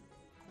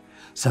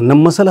 Sannan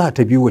maslaha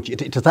ta biyu wacce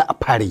ita za a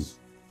fara yi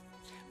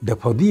da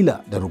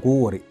Fadila da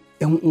ragowar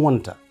 'yan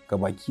uwanta ga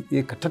baki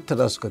ɗaya ka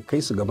tattara su ka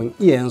kai su gaban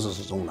iyayensu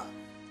su zauna.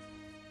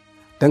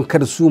 Dan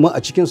kada su ma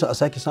a cikinsu a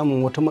sake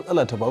samun wata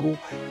matsala ta faru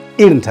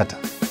irin tata.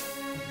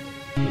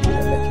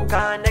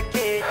 Ka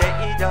nake da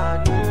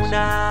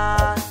idanuna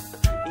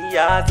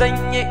ya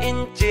zanye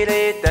in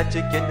cire ta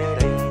cikin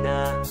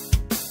raina,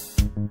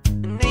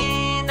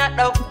 ni na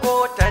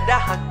ɗauko ta da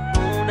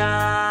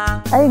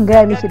hannuna. Ayin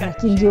gaya miki da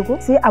kin je ko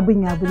sai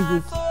abin ya burge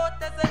ki.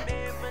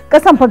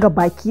 Kasan fa ga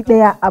baki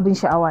ɗaya abin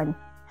sha'awa ne.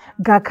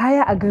 ga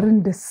kaya a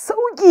garin da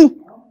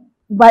sauki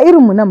ba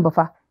irinmu nan ba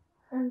fa.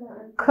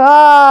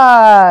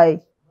 Kai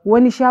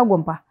wani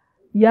shagon fa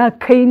ya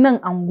kai nan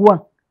anguwan.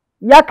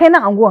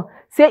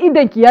 Sai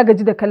idanki ya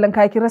gaji da kallon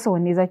kaya kin rasa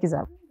wanne zaki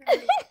zaɓa.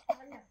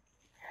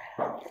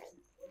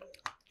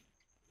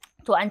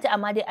 To anti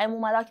amma dai ai mu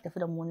ma za ki tafi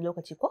da mu wani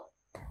lokaci ko?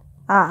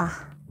 A'a,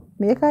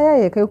 me kaya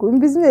ya kai ku in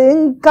business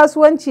in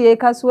kasuwanci yayi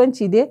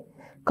kasuwanci dai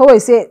kawai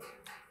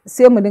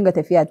sai mu dinga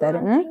tafiya tare.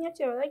 In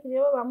yace ba za ki je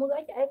ba mu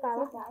za ki aika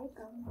ba.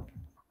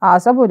 A'a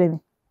saboda me?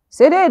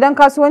 Sai dai idan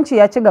kasuwanci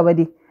ya ci gaba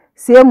dai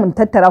sai mun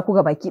tattara ku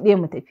ga baki ɗaya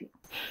mu tafi.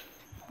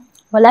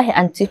 Wallahi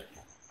anti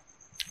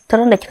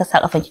taron da kika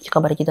sa kafanki kika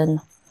bar gidan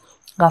nan.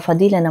 Ga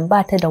Fadila nan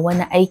ba ta da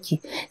wani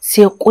aiki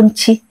sai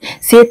kunci,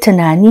 sai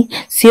tunani,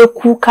 sai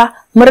kuka,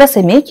 mun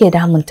rasa me yake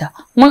damunta.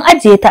 Mun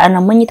ajiye ta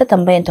anan mun yi ta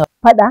tambayanta.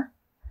 Fada?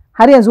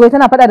 Har yanzu wai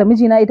tana fada da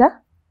mijina ita?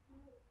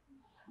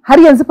 Har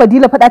yanzu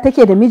Fadila fada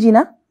take da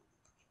mijina?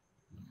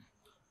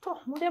 To,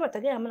 mu dai bata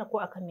gaya mana ko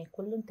akan me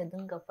kullun ta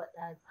dinga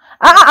fada.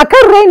 A'a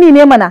akan raini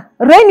ne mana.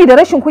 Raini da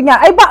rashin kunya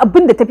ai ba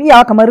abin da tafi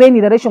iyawa kamar raini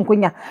da rashin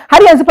kunya.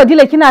 Har yanzu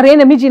Fadila kina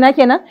raina mijina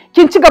kenan?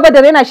 Kin ci gaba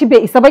da raina shi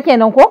bai isa ba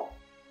kenan ko?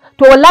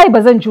 To wallahi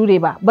ba zan jure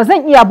ba, ba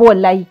zan iya ba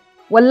wallahi.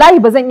 Wallahi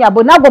ba zan iya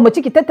ba. Na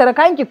gwammaci ki tattara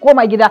kayan ki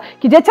koma gida,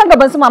 ki je can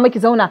gaban su mama ki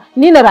zauna.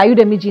 Ni na rayu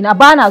da mijina,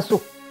 ba na so.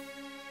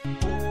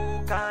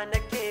 Kuka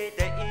nake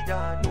da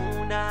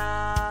idanuna,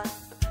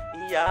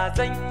 ya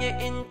zan yi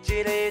in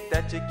cire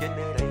ta cikin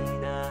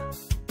raina.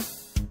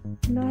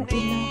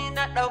 Ni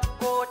na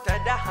ɗauko ta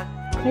da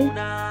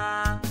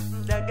hannuna,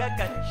 daga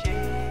ƙarshe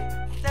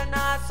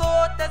tana so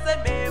ta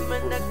zame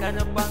min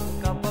karban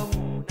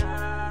kafafuna.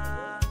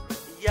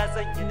 Ya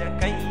zanyi da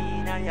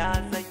kaina, ya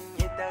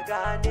zanyi ta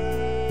gane.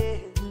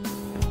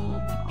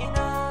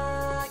 Ina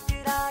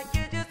kira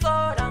ki ji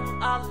tsoron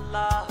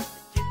Allah,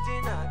 ki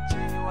tuna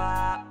cewa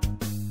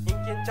in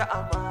kin ci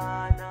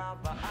amana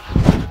ba.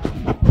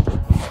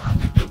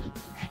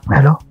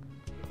 Hello?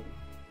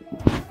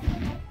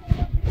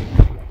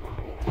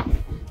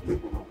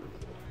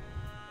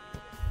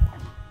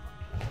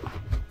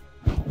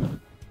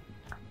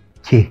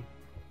 Ke,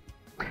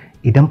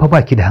 idan fa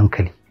baki da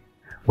hankali,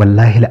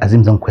 wallahi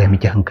azim zan koya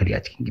miki hankali a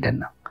cikin gidan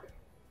nan.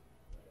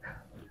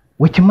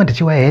 Wai kin manta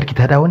cewa yayarki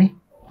ta dawo ne?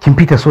 Kin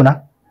fita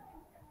sona?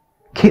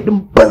 Ke din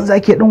banza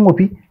ke din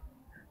wofi?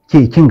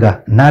 Ke kin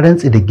ga na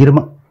rantsi da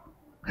girman.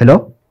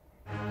 Hello?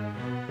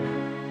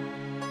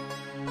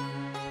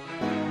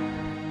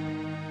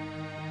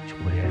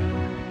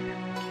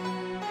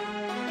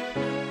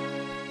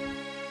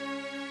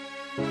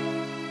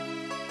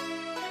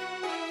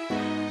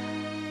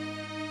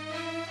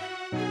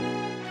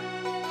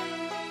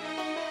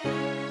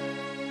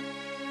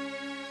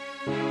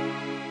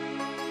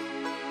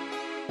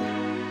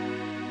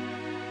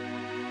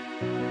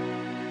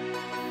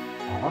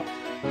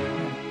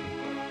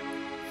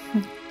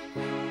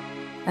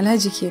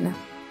 Alhaji kenan,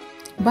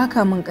 ba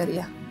ka min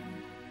ƙarya,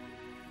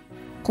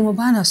 kuma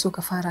ba na so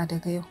ka fara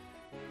daga yau.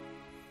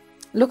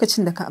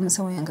 Lokacin da ka amsa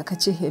wayanka ka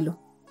ce hello,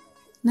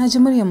 na ji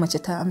muryar mace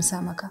ta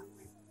amsa maka.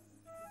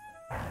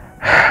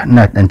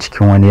 Ina ɗan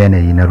cikin wani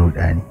yanayi na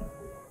ruɗani.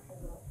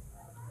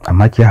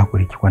 Amma ki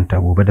haƙuri ki kwanta,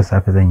 gobe da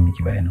safe zan yi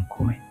miki bayanin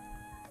komai.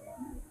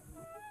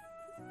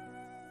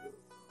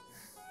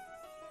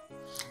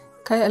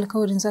 Ka yi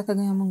alkawarin za ka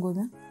gaya min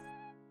gobe?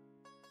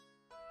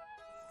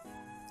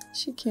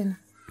 Shikenan.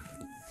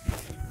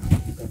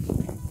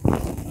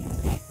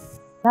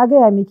 Na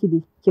gaya miki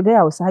dai, ki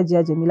gaya wa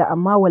Hajiya Jamila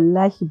amma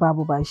wallahi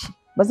babu bashi.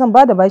 Ba zan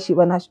bada bashi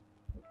ba na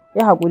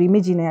ya haƙuri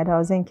mijina ya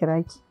dawo zan kira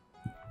ki.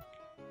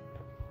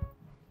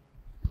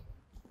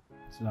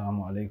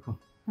 Assalamu alaikum.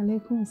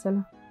 Alaikum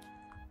salam.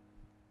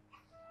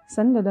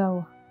 San da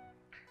dawo.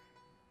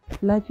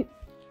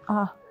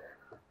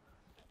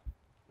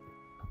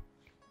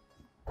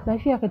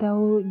 Lafiya ka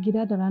dawo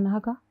gida da rana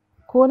haka?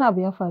 Ko wani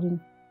abu ya faru ne?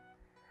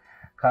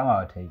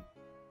 Kamawa ta yi.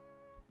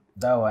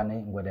 Dawowa na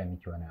in gwada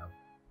miki wani abu.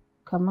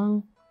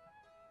 Kaman?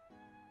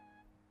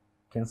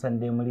 Kin san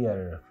dai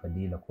muryar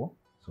Fadila ko?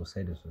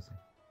 Sosai da sosai.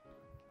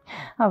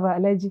 Haba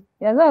Alhaji,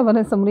 ya za a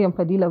barin sa muryar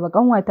Fadila ba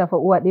kanwata fa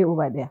uwa ɗaya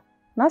uba ɗaya.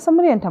 Na san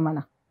muryanta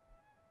mana.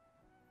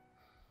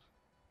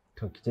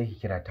 To ki je ki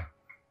kira ta.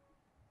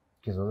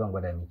 Ki zo zan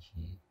gwada miki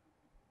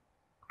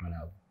wani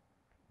abu.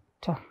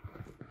 To.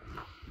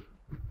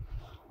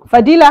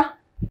 Fadila?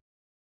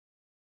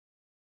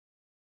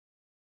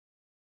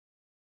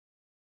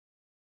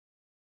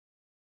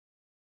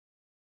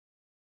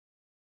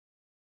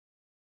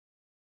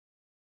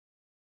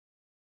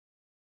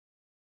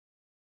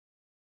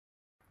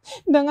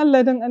 Dan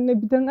Allah dan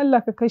Annabi dan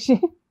Allah ka kashe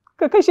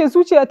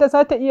zuciya ta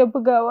za ta iya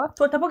bugawa.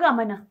 To ta buga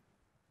mana.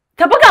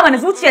 Ta buga mana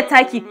zuciyar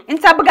taki, in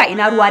ta buga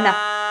ina ruwana.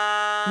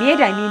 Me ya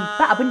dame ni?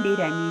 Ba abin da ya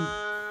dame ni.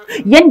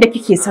 Yanda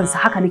kike son sa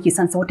haka nake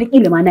son sa,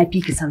 wataƙila ma na fi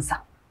ki son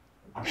sa.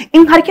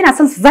 In har kina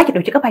son sa zaki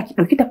dauki kafa ki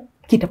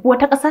tafi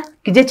wata ƙasa,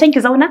 ki je can ki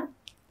zauna?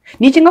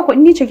 Ni kin ga ko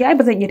in ni ce ki ai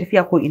ba zan iya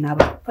tafiya ko ina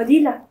ba.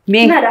 Fadila,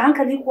 me? Kina da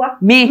hankali kuwa?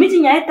 Me?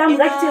 Mijin ya yadda mu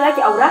zaki ce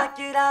zaki aura?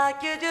 Kira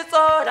ki ji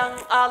tsoron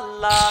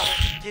Allah,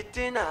 ki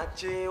tuna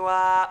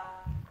cewa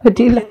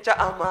Fadila. Kin ci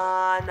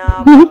amana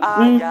ba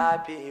a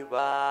yafe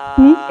ba.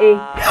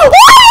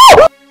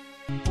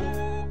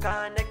 Kuka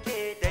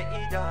nake da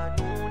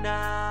idanuna,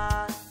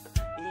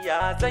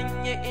 ya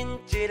zanyi in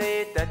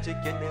cire ta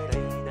cikin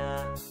raina.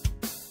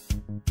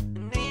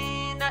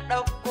 Ni na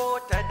ɗauko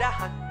ta da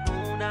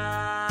hannuna,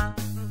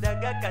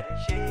 daga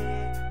ƙarshe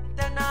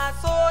tana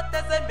so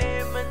ta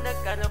zame mini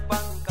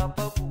karfan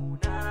kafa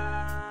buna.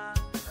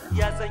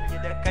 Ya zanyi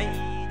da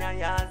kaina,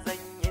 ya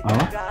zanyi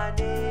da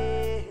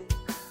gane.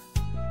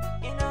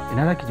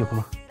 Ina za ki je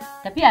kuma?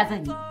 Tafiya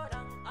zan yi.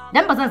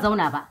 Dan ba zan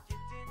zauna ba.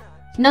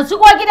 Na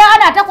shigo gida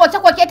ana ta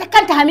koke-koke ta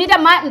kanta Hamidan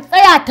ma in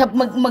tsaya ta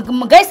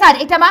mu gaisa da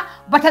ita ma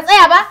bata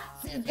tsaya ba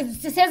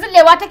sai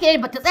zullewa take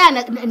bata tsaya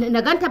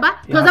na ganta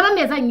ba to zaman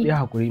me zan yi? Ya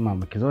hakuri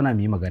mama ki zauna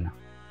mu yi magana.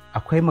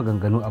 Akwai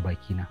maganganu a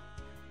bakina.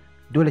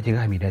 Dole ki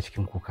ga Hamida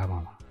cikin kuka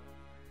mama.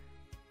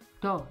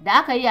 To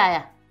da aka yi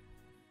yaya?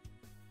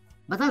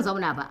 Ba zan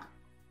zauna ba.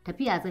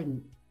 Tafiya zan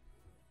yi.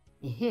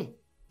 Ehe.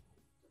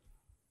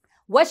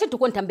 Wai shi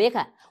tukun tambaye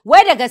ka,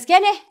 wai da gaske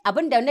ne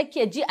abin da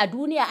nake ji a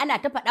duniya ana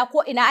ta faɗa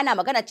ko ina ana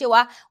magana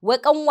cewa wai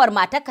kanwar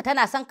matarka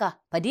tana son ka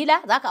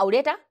Fadila za ka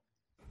aure ta?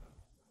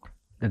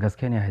 Da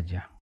gaske ne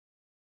Hajiya.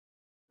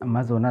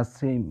 Amma zauna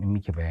sai in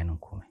miki bayanin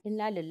komai.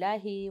 Inna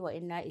lillahi wa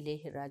inna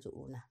ilaihi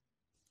raji'una.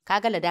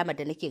 Kaga ladamar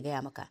da nake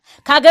gaya maka.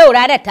 Kaga yau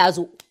ranar ta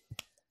zo.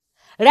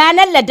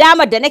 Ranar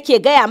ladamar da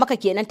nake gaya maka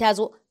kenan ta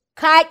zo.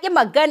 Ka ki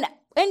magana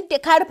inda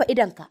ka rufe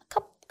idanka,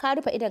 ka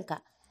rufe idanka.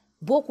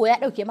 Boko ya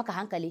ɗauke maka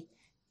hankali.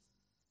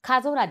 Ka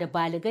zauna da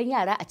baligan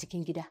yara a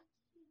cikin gida.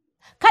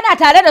 Kana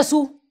tare da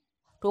su,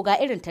 to ga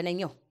irin ta nan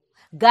yau.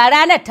 Ga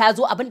ranar ta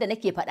zo abin da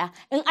nake faɗa.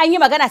 In an yi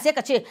magana sai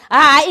ka ce,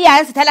 a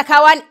iyayensu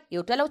talakawa ne.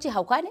 Yau talauci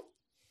hauka ne?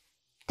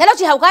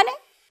 Talauci hauka ne?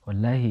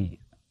 Wallahi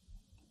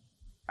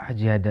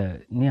Hajiya da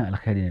niyan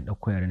alkhairi ne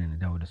ɗauko yaran na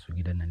dawo da su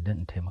gidan nan don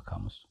in taimaka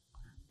musu.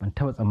 Ban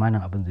taɓa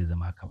tsammanin abin zai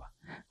zama haka ba.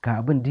 Ga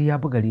abin duk ya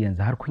bugari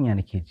yanzu har kunya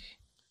nake ji.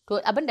 To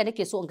abin da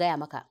nake so in gaya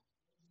maka.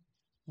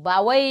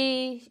 Ba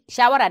wai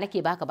shawara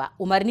nake baka ba,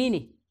 umarni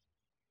ne.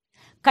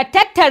 Ka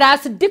tattara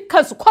su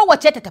dukkansu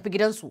kowace ta tafi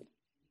gidansu.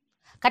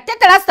 Ka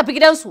tattara su tafi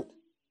gidansu.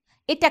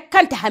 Ita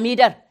kanta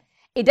Hamidar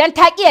idan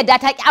ta ƙi yadda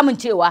ta ƙi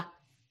amincewa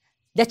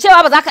da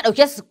cewa ba za ka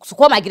ɗauke su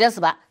koma gidansu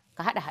ba,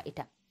 ka haɗa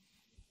ita.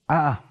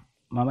 A'a,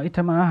 mama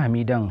ita ma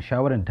Hamidan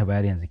shawaran ta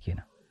bayar yanzu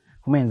kenan.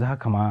 Kuma yanzu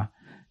haka ma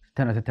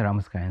tana tattara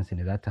musu kayansu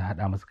ne, za ta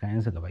haɗa musu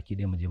kayansu gabaki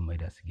ɗaya mu je mu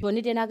maida su gida. To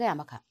ni dai na gaya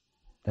maka.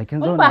 Da kin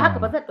zauna. Ba haka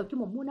ba zan ɗauki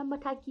mummunan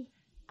mataki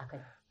a kai.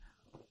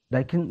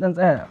 Da kin dan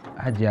tsaya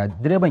Hajiya,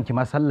 direban ki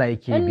ma sallah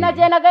yake. In na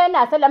je na ga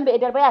yana sallan bai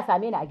idar ba ya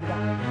same ni a gida.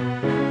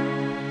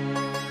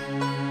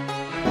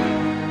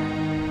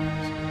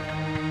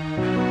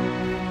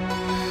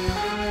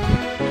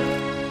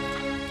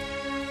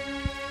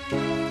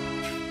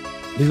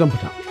 Ni zan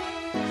fita.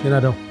 Sai na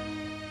dawo.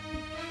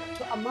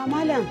 To amma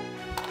malam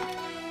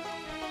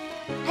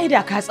ai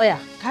da ka tsaya,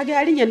 kaga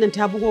yarinyar nan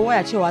ta bugo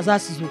waya cewa za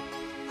su zo.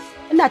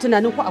 Ina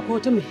tunanin ko akwai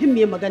wata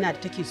muhimmiyar magana da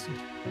take so.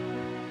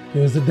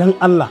 Yanzu dan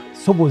Allah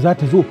saboda za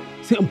ta zo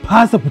sai in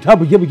fasa fita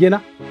buge-buge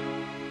na?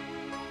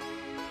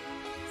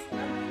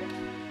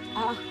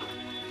 A'a.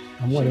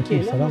 Amu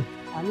alaikum salam.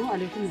 Amu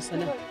alaikum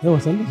salam. Yawa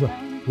san da zuwa.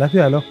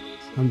 Lafiya lau.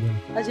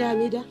 Alhamdulillah. Haji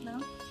Hamida.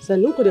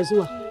 Sannun ku da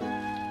zuwa.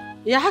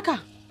 Ya haka?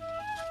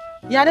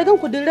 Ya da gan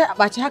ku din rai a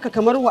ɓaci haka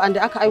kamar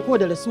wa'anda aka aiko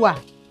da rasuwa.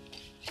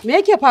 Me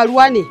yake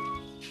faruwa ne?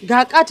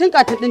 Ga katin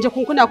ɗin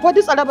jakunkuna ko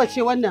duk tsaraba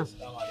ce wannan?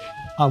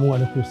 Amu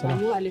alaikum salam.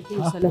 Amu alaikum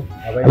salam.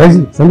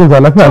 Alhaji, san da zuwa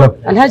lafiya lau.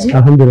 Alhaji.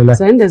 Alhamdulillah.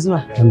 San da zuwa.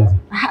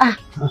 A'a.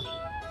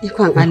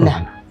 Ikon Allah.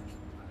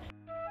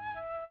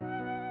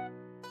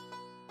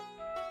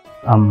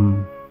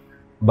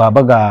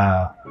 Baba ga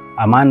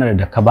amanar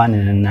da ka bani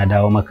nan na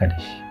dawo maka da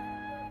shi.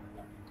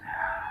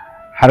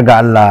 Har ga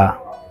Allah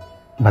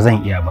ba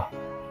zan iya ba.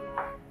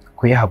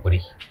 Ku yi haƙuri.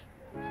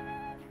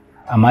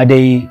 Amma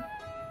dai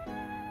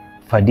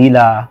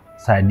Fadila,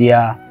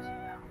 Sadiya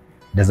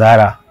da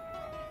Zara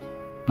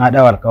na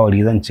ɗau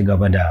alƙawari zan ci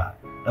gaba da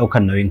ɗaukar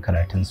nauyin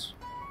karatunsu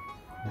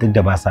duk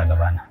da ba sa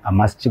gabana,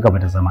 amma su ci gaba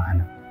da zama a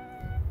nan.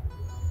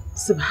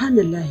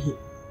 Subhanallahi.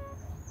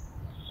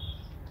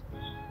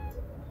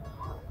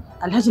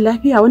 Alhaji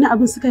lafiya wani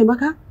abin suka yi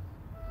maka?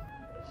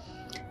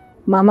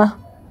 Mama,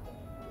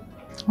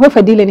 wai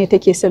Fadila ne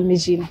take son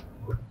mijina.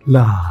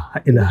 La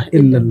ilaha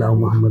illallah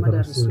Muhammadu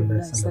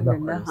Rasulullah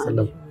sallallahu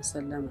alaihi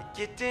wasallam.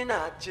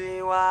 Kitina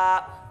cewa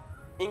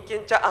in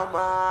kin ci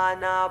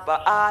amana ba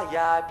a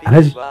yafi ba.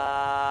 Alhaji,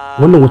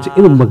 wannan wace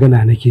irin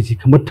magana nake ji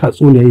kamar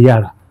tatsuniyar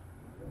yara.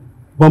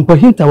 Ban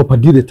fahimta ba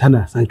Fadila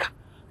tana son ka.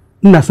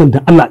 Ina son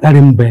dan Allah ƙara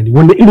min bayani.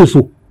 Wannan irin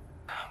so?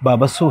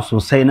 Baba so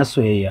sosai na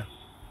soyayya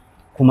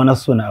kuma na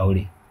so na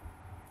aure.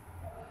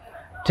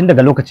 Tun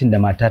daga lokacin da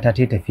matata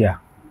ta yi tafiya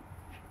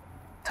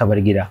ta bar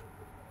gida.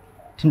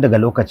 Tun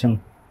daga lokacin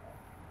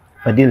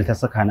Fadila ta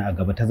saka ni a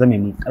gaba ta zame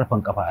min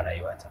karfan kafa a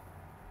rayuwata.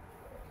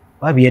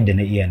 Babu yadda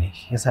na iya ne,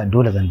 yasa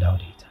dole zan dawo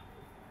da ita.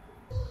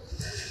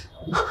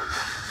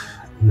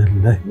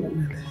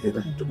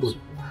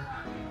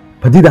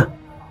 Fadila,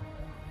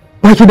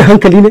 ba ki da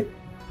hankali ne?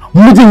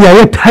 Mijin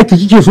yayar ta haki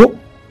kike so?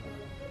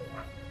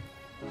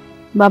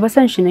 Baba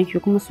san shi nake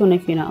kuma so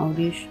nake na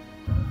aure shi.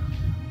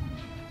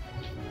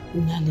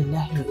 Inna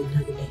lillahi wa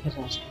inna ilaihi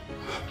raji'un.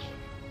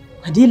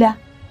 Fadila,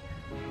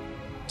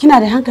 kina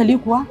da hankali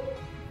kuwa?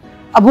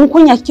 Abun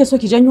kunya kike so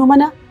ki janyo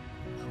mana?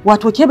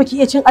 Wato ke baki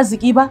iya cin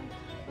arziki ba?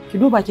 Ki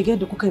duba ki ga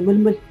yadda kuka yi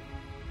mulmul.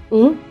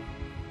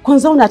 Kun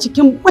zauna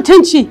cikin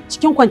mutunci,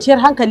 cikin kwanciyar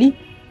hankali,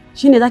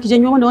 shine zaki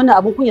janyo mana wannan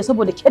abun kunya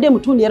saboda ke dai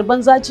mutuniyar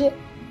banza ce?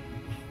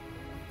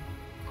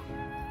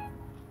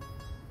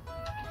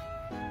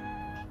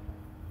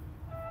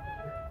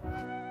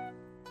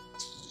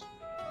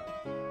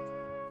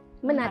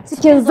 Muna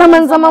cikin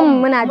zaman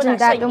mu muna jin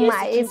daɗin mu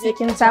a AC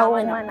kin tawo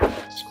mana.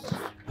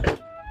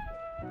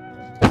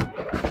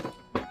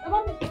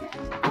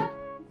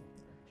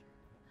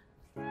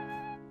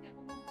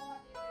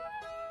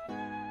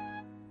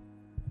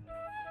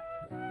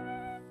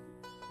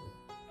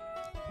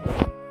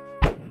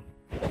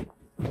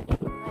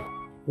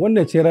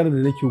 Wannan ce ranar da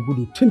nake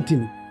gudu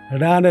tuntuni,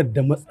 ranar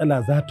da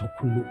matsala za ta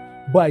kullu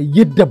ba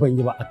yadda ban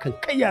yi ba akan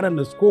kai yaran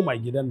da su koma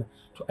gidan nan.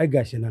 To ai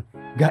gashi nan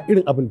ga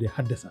irin abin da ya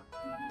haddasa.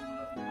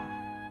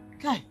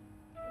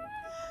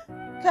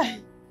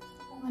 Kai,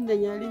 wannan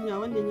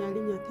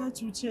yarinya ta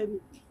cuce ni.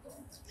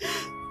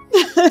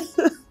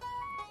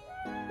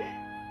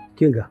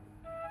 Kinga,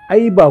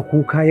 ai ba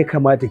kuka ya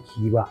kamata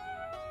ki yi ba,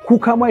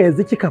 kuka ma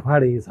yanzu kika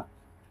fara yin sa.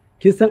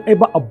 Kin san ai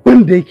ba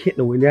abin da yake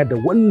ɗawainiya da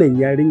wannan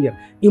yarinyar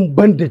in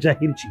ban da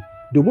jahilci,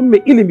 domin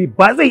mai ilimi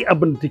ba zai yi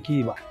abin da take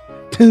yi ba.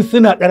 Tun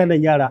suna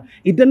ƙananan yara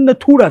idan na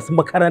tura su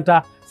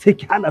makaranta sai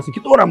ki hana su ki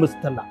ɗora musu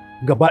talla,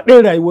 gaba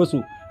ɗaya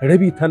rayuwarsu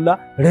rabi talla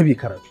rabi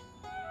karatu.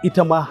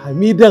 Ita ma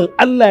Hamidan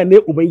Allah ne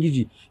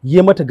Ubangiji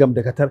ya mata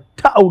gamdakatar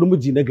ta auri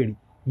miji na gari,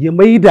 ya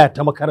maida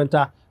ta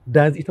makaranta,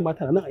 da yanzu ita ma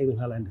tana nan a irin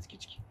halayen da suke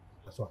ciki.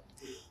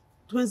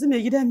 To yanzu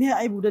mai gida me ya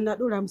aibu dan na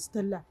ɗora musu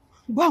talla?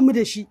 Ba mu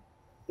da shi.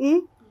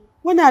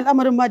 Wani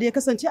al'amarin ma da ya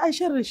kasance ai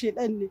sharrin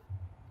shedan ne.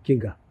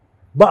 Kinga,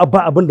 ba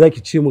abin da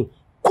zaki ce min,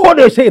 ko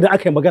da yaushe idan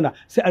aka yi magana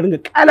sai a ringa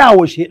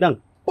kalawa shedan.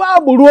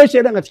 Babu ruwan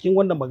shedan a cikin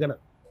wannan maganar.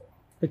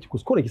 Kake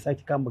kuskure ki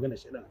saki kama maganar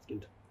shedan a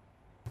cikin ta.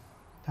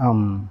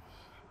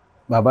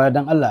 Baba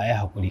dan Allah ya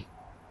haƙuri,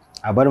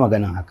 a bar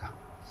maganan haka.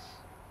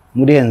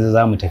 Mu da yanzu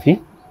za mu tafi,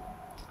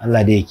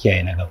 Allah dai ya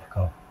kiyaye na gaba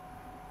kawai.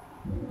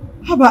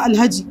 Haba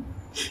Alhaji,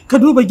 ka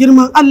duba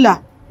girman Allah,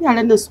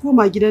 yaran nan su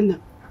koma gidan nan.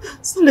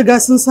 Sun riga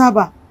sun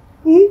saba.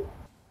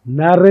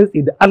 Na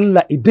rantsi da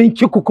Allah idan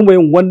kiku kuma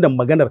yin wannan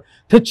maganar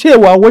ta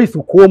cewa wai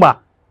su koma,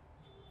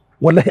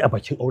 wallahi a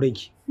bakin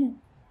aurenki.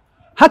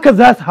 Haka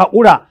za su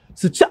haƙura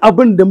su ci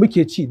abin da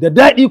muke ci da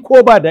daɗi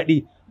ko ba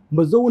daɗi.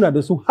 Mu zauna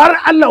da su har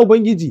Allah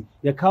Ubangiji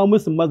ya kawo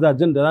musu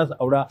mazajen da za su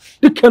aura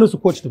dukkanin su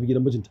kowace tafi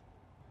gidan mijinta.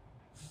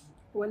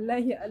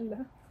 Wallahi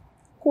Allah,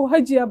 ko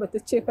Hajiya bata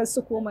ce kar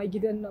su koma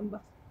gidan nan ba.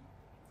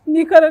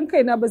 Ni karan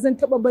kaina ba zan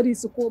taɓa bari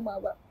su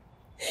koma ba.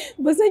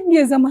 Ba zan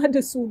iya zama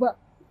da su ba.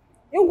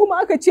 In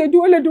kuma aka ce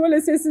dole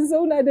sai sun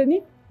zauna da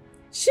ni,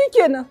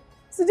 shikenan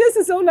su je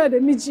su zauna da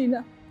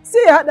mijina.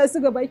 Sai ya haɗa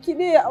su gabaki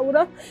ɗaya ya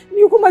aura,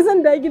 ni kuma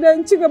zan da gida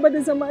in ci gaba da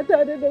zama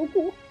tare da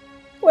ku.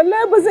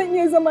 Wallahi ba zan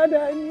iya zama da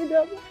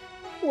Hamida ba.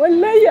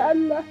 Wallahi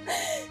Allah.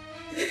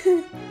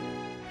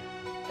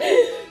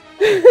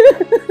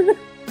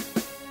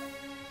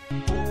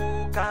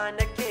 Kuka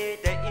nake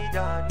da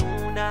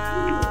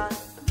idanuna,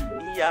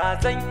 ya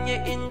zan yi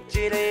in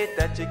cire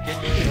ta cikin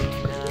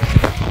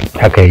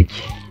Haka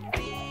yake.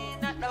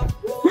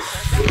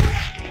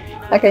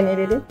 Haka ne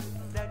daidai?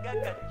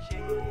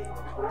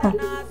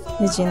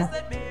 Mijina,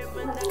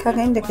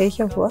 kaga inda ka yi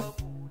kyau kuwa?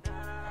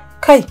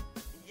 Kai,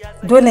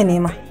 dole ne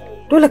ma.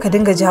 Dole ka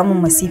dinga jawo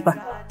min masifa.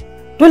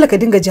 Dole ka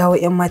dinga jawo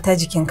 'yan mata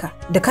jikinka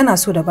da kana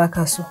so da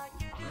baka so.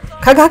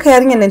 Kaga haka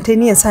yarinyar nan ta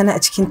niyyar sani a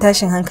cikin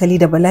tashin hankali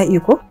da bala'i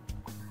ko?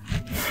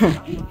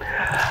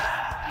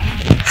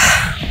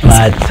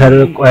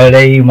 Matar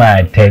kwarai,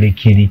 matar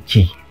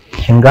kirki.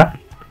 Kin ga?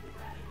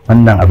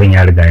 Wannan abin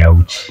ya riga ya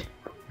wuce.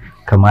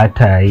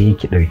 Kamata yi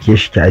ki ɗauke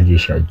shi ki aje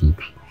shi a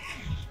gefe.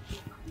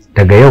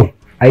 Daga yau,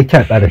 ai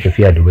kya ƙara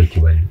tafiya da barki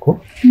bane ko?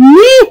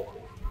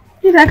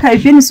 Ni da ka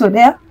haife ni so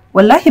ɗaya?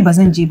 Wallahi ba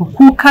zan je ba,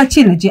 ko ka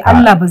ce na je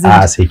Allah ba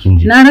zan je. Sai kin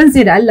je. Na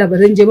rantse da Allah ba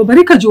zan je ba,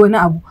 bari ka ji wani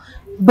abu.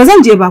 Ba zan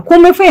je ba,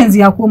 komai fa yanzu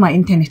ya koma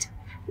internet.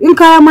 In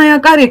kaya ma ya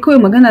kare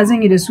kawai magana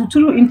zan yi da su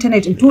turu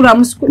internet in tura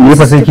musu kuɗi. Ni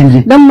fa sai kin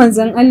je. Dan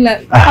manzon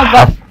Allah,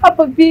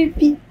 haba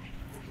baby.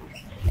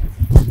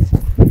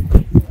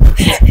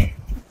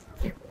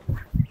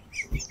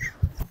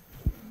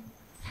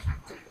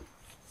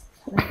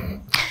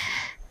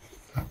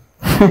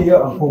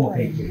 Yau an koma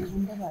kai ke.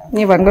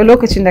 Ni ban ga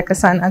lokacin da ka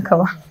sa naka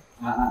ba.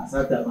 A'a,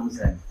 sata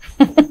amsa ne.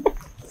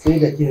 Sai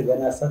da kika ga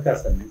na saka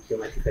sannan ke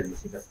ma kika je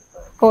kika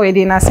saka. Kawai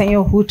dai na san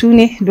yau hutu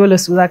ne, dole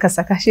su za ka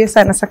saka, shi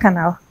yasa na saka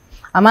nawa.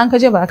 Amma an ka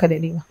je ba aka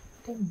dade ba.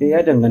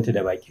 Ya danganta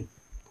da bakin.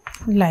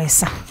 Allah ya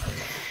sa.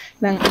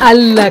 Dan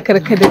Allah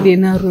karka dade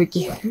na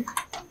roƙe.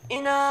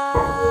 Ina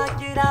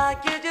kira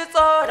ki ji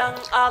tsoron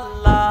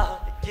Allah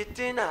ki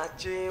tuna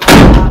cewa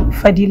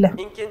Fadila,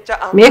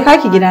 me ya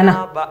kaki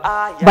gidana?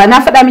 Ba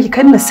na faɗa miki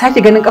kan na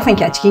sake ganin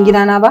kafanki a cikin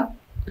gidana ba?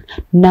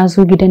 Na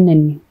zo gidan nan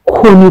ne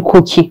ko ni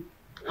ko ke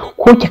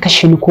ko ki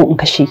kashe ni ko in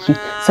kashe ki,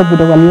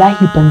 saboda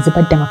wallahi ban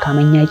zubar da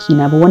makaman yaki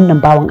na ba.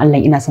 Wannan bawan Allah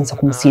ina son sa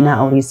kuma sai na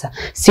aure sa,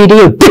 sai dai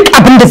yau duk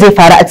abin da zai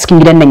faru a cikin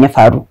gidan nan ya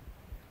faru.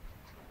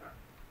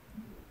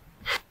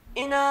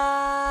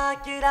 Ina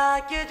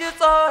kira ki ji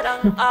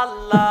tsoron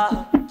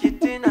Allah, ki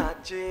tuna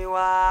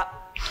cewa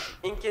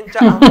in kin ci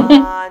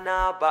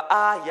amana ba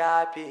a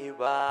yafe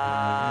ba.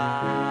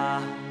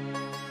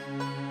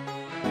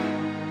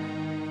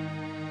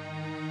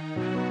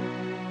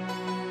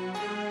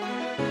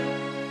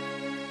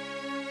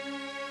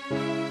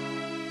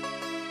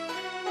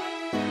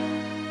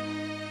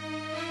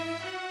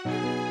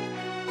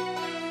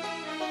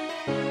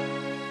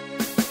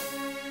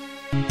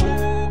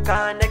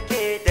 Kuka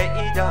nake da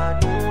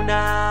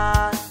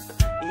idanuna,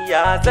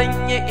 ya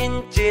zanyi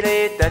in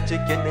cire ta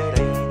cikin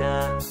raina.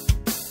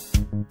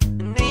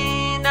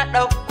 Ni na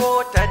ɗauko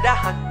ta da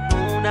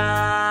hannuna,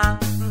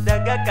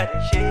 daga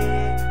ƙarshe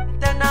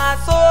tana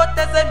so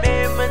ta zame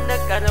mini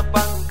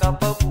karfan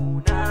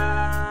kafafuna.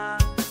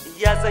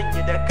 Ya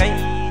zanyi da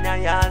kaina,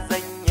 ya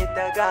zanyi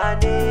ta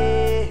gane.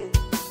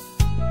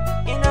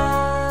 Ina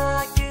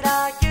kira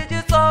ki ji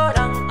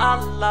tsoron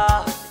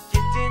Allah, ki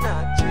tuna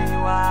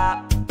cewa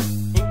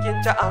in kin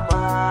ci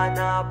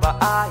amana ba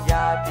a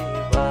yafe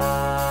ba.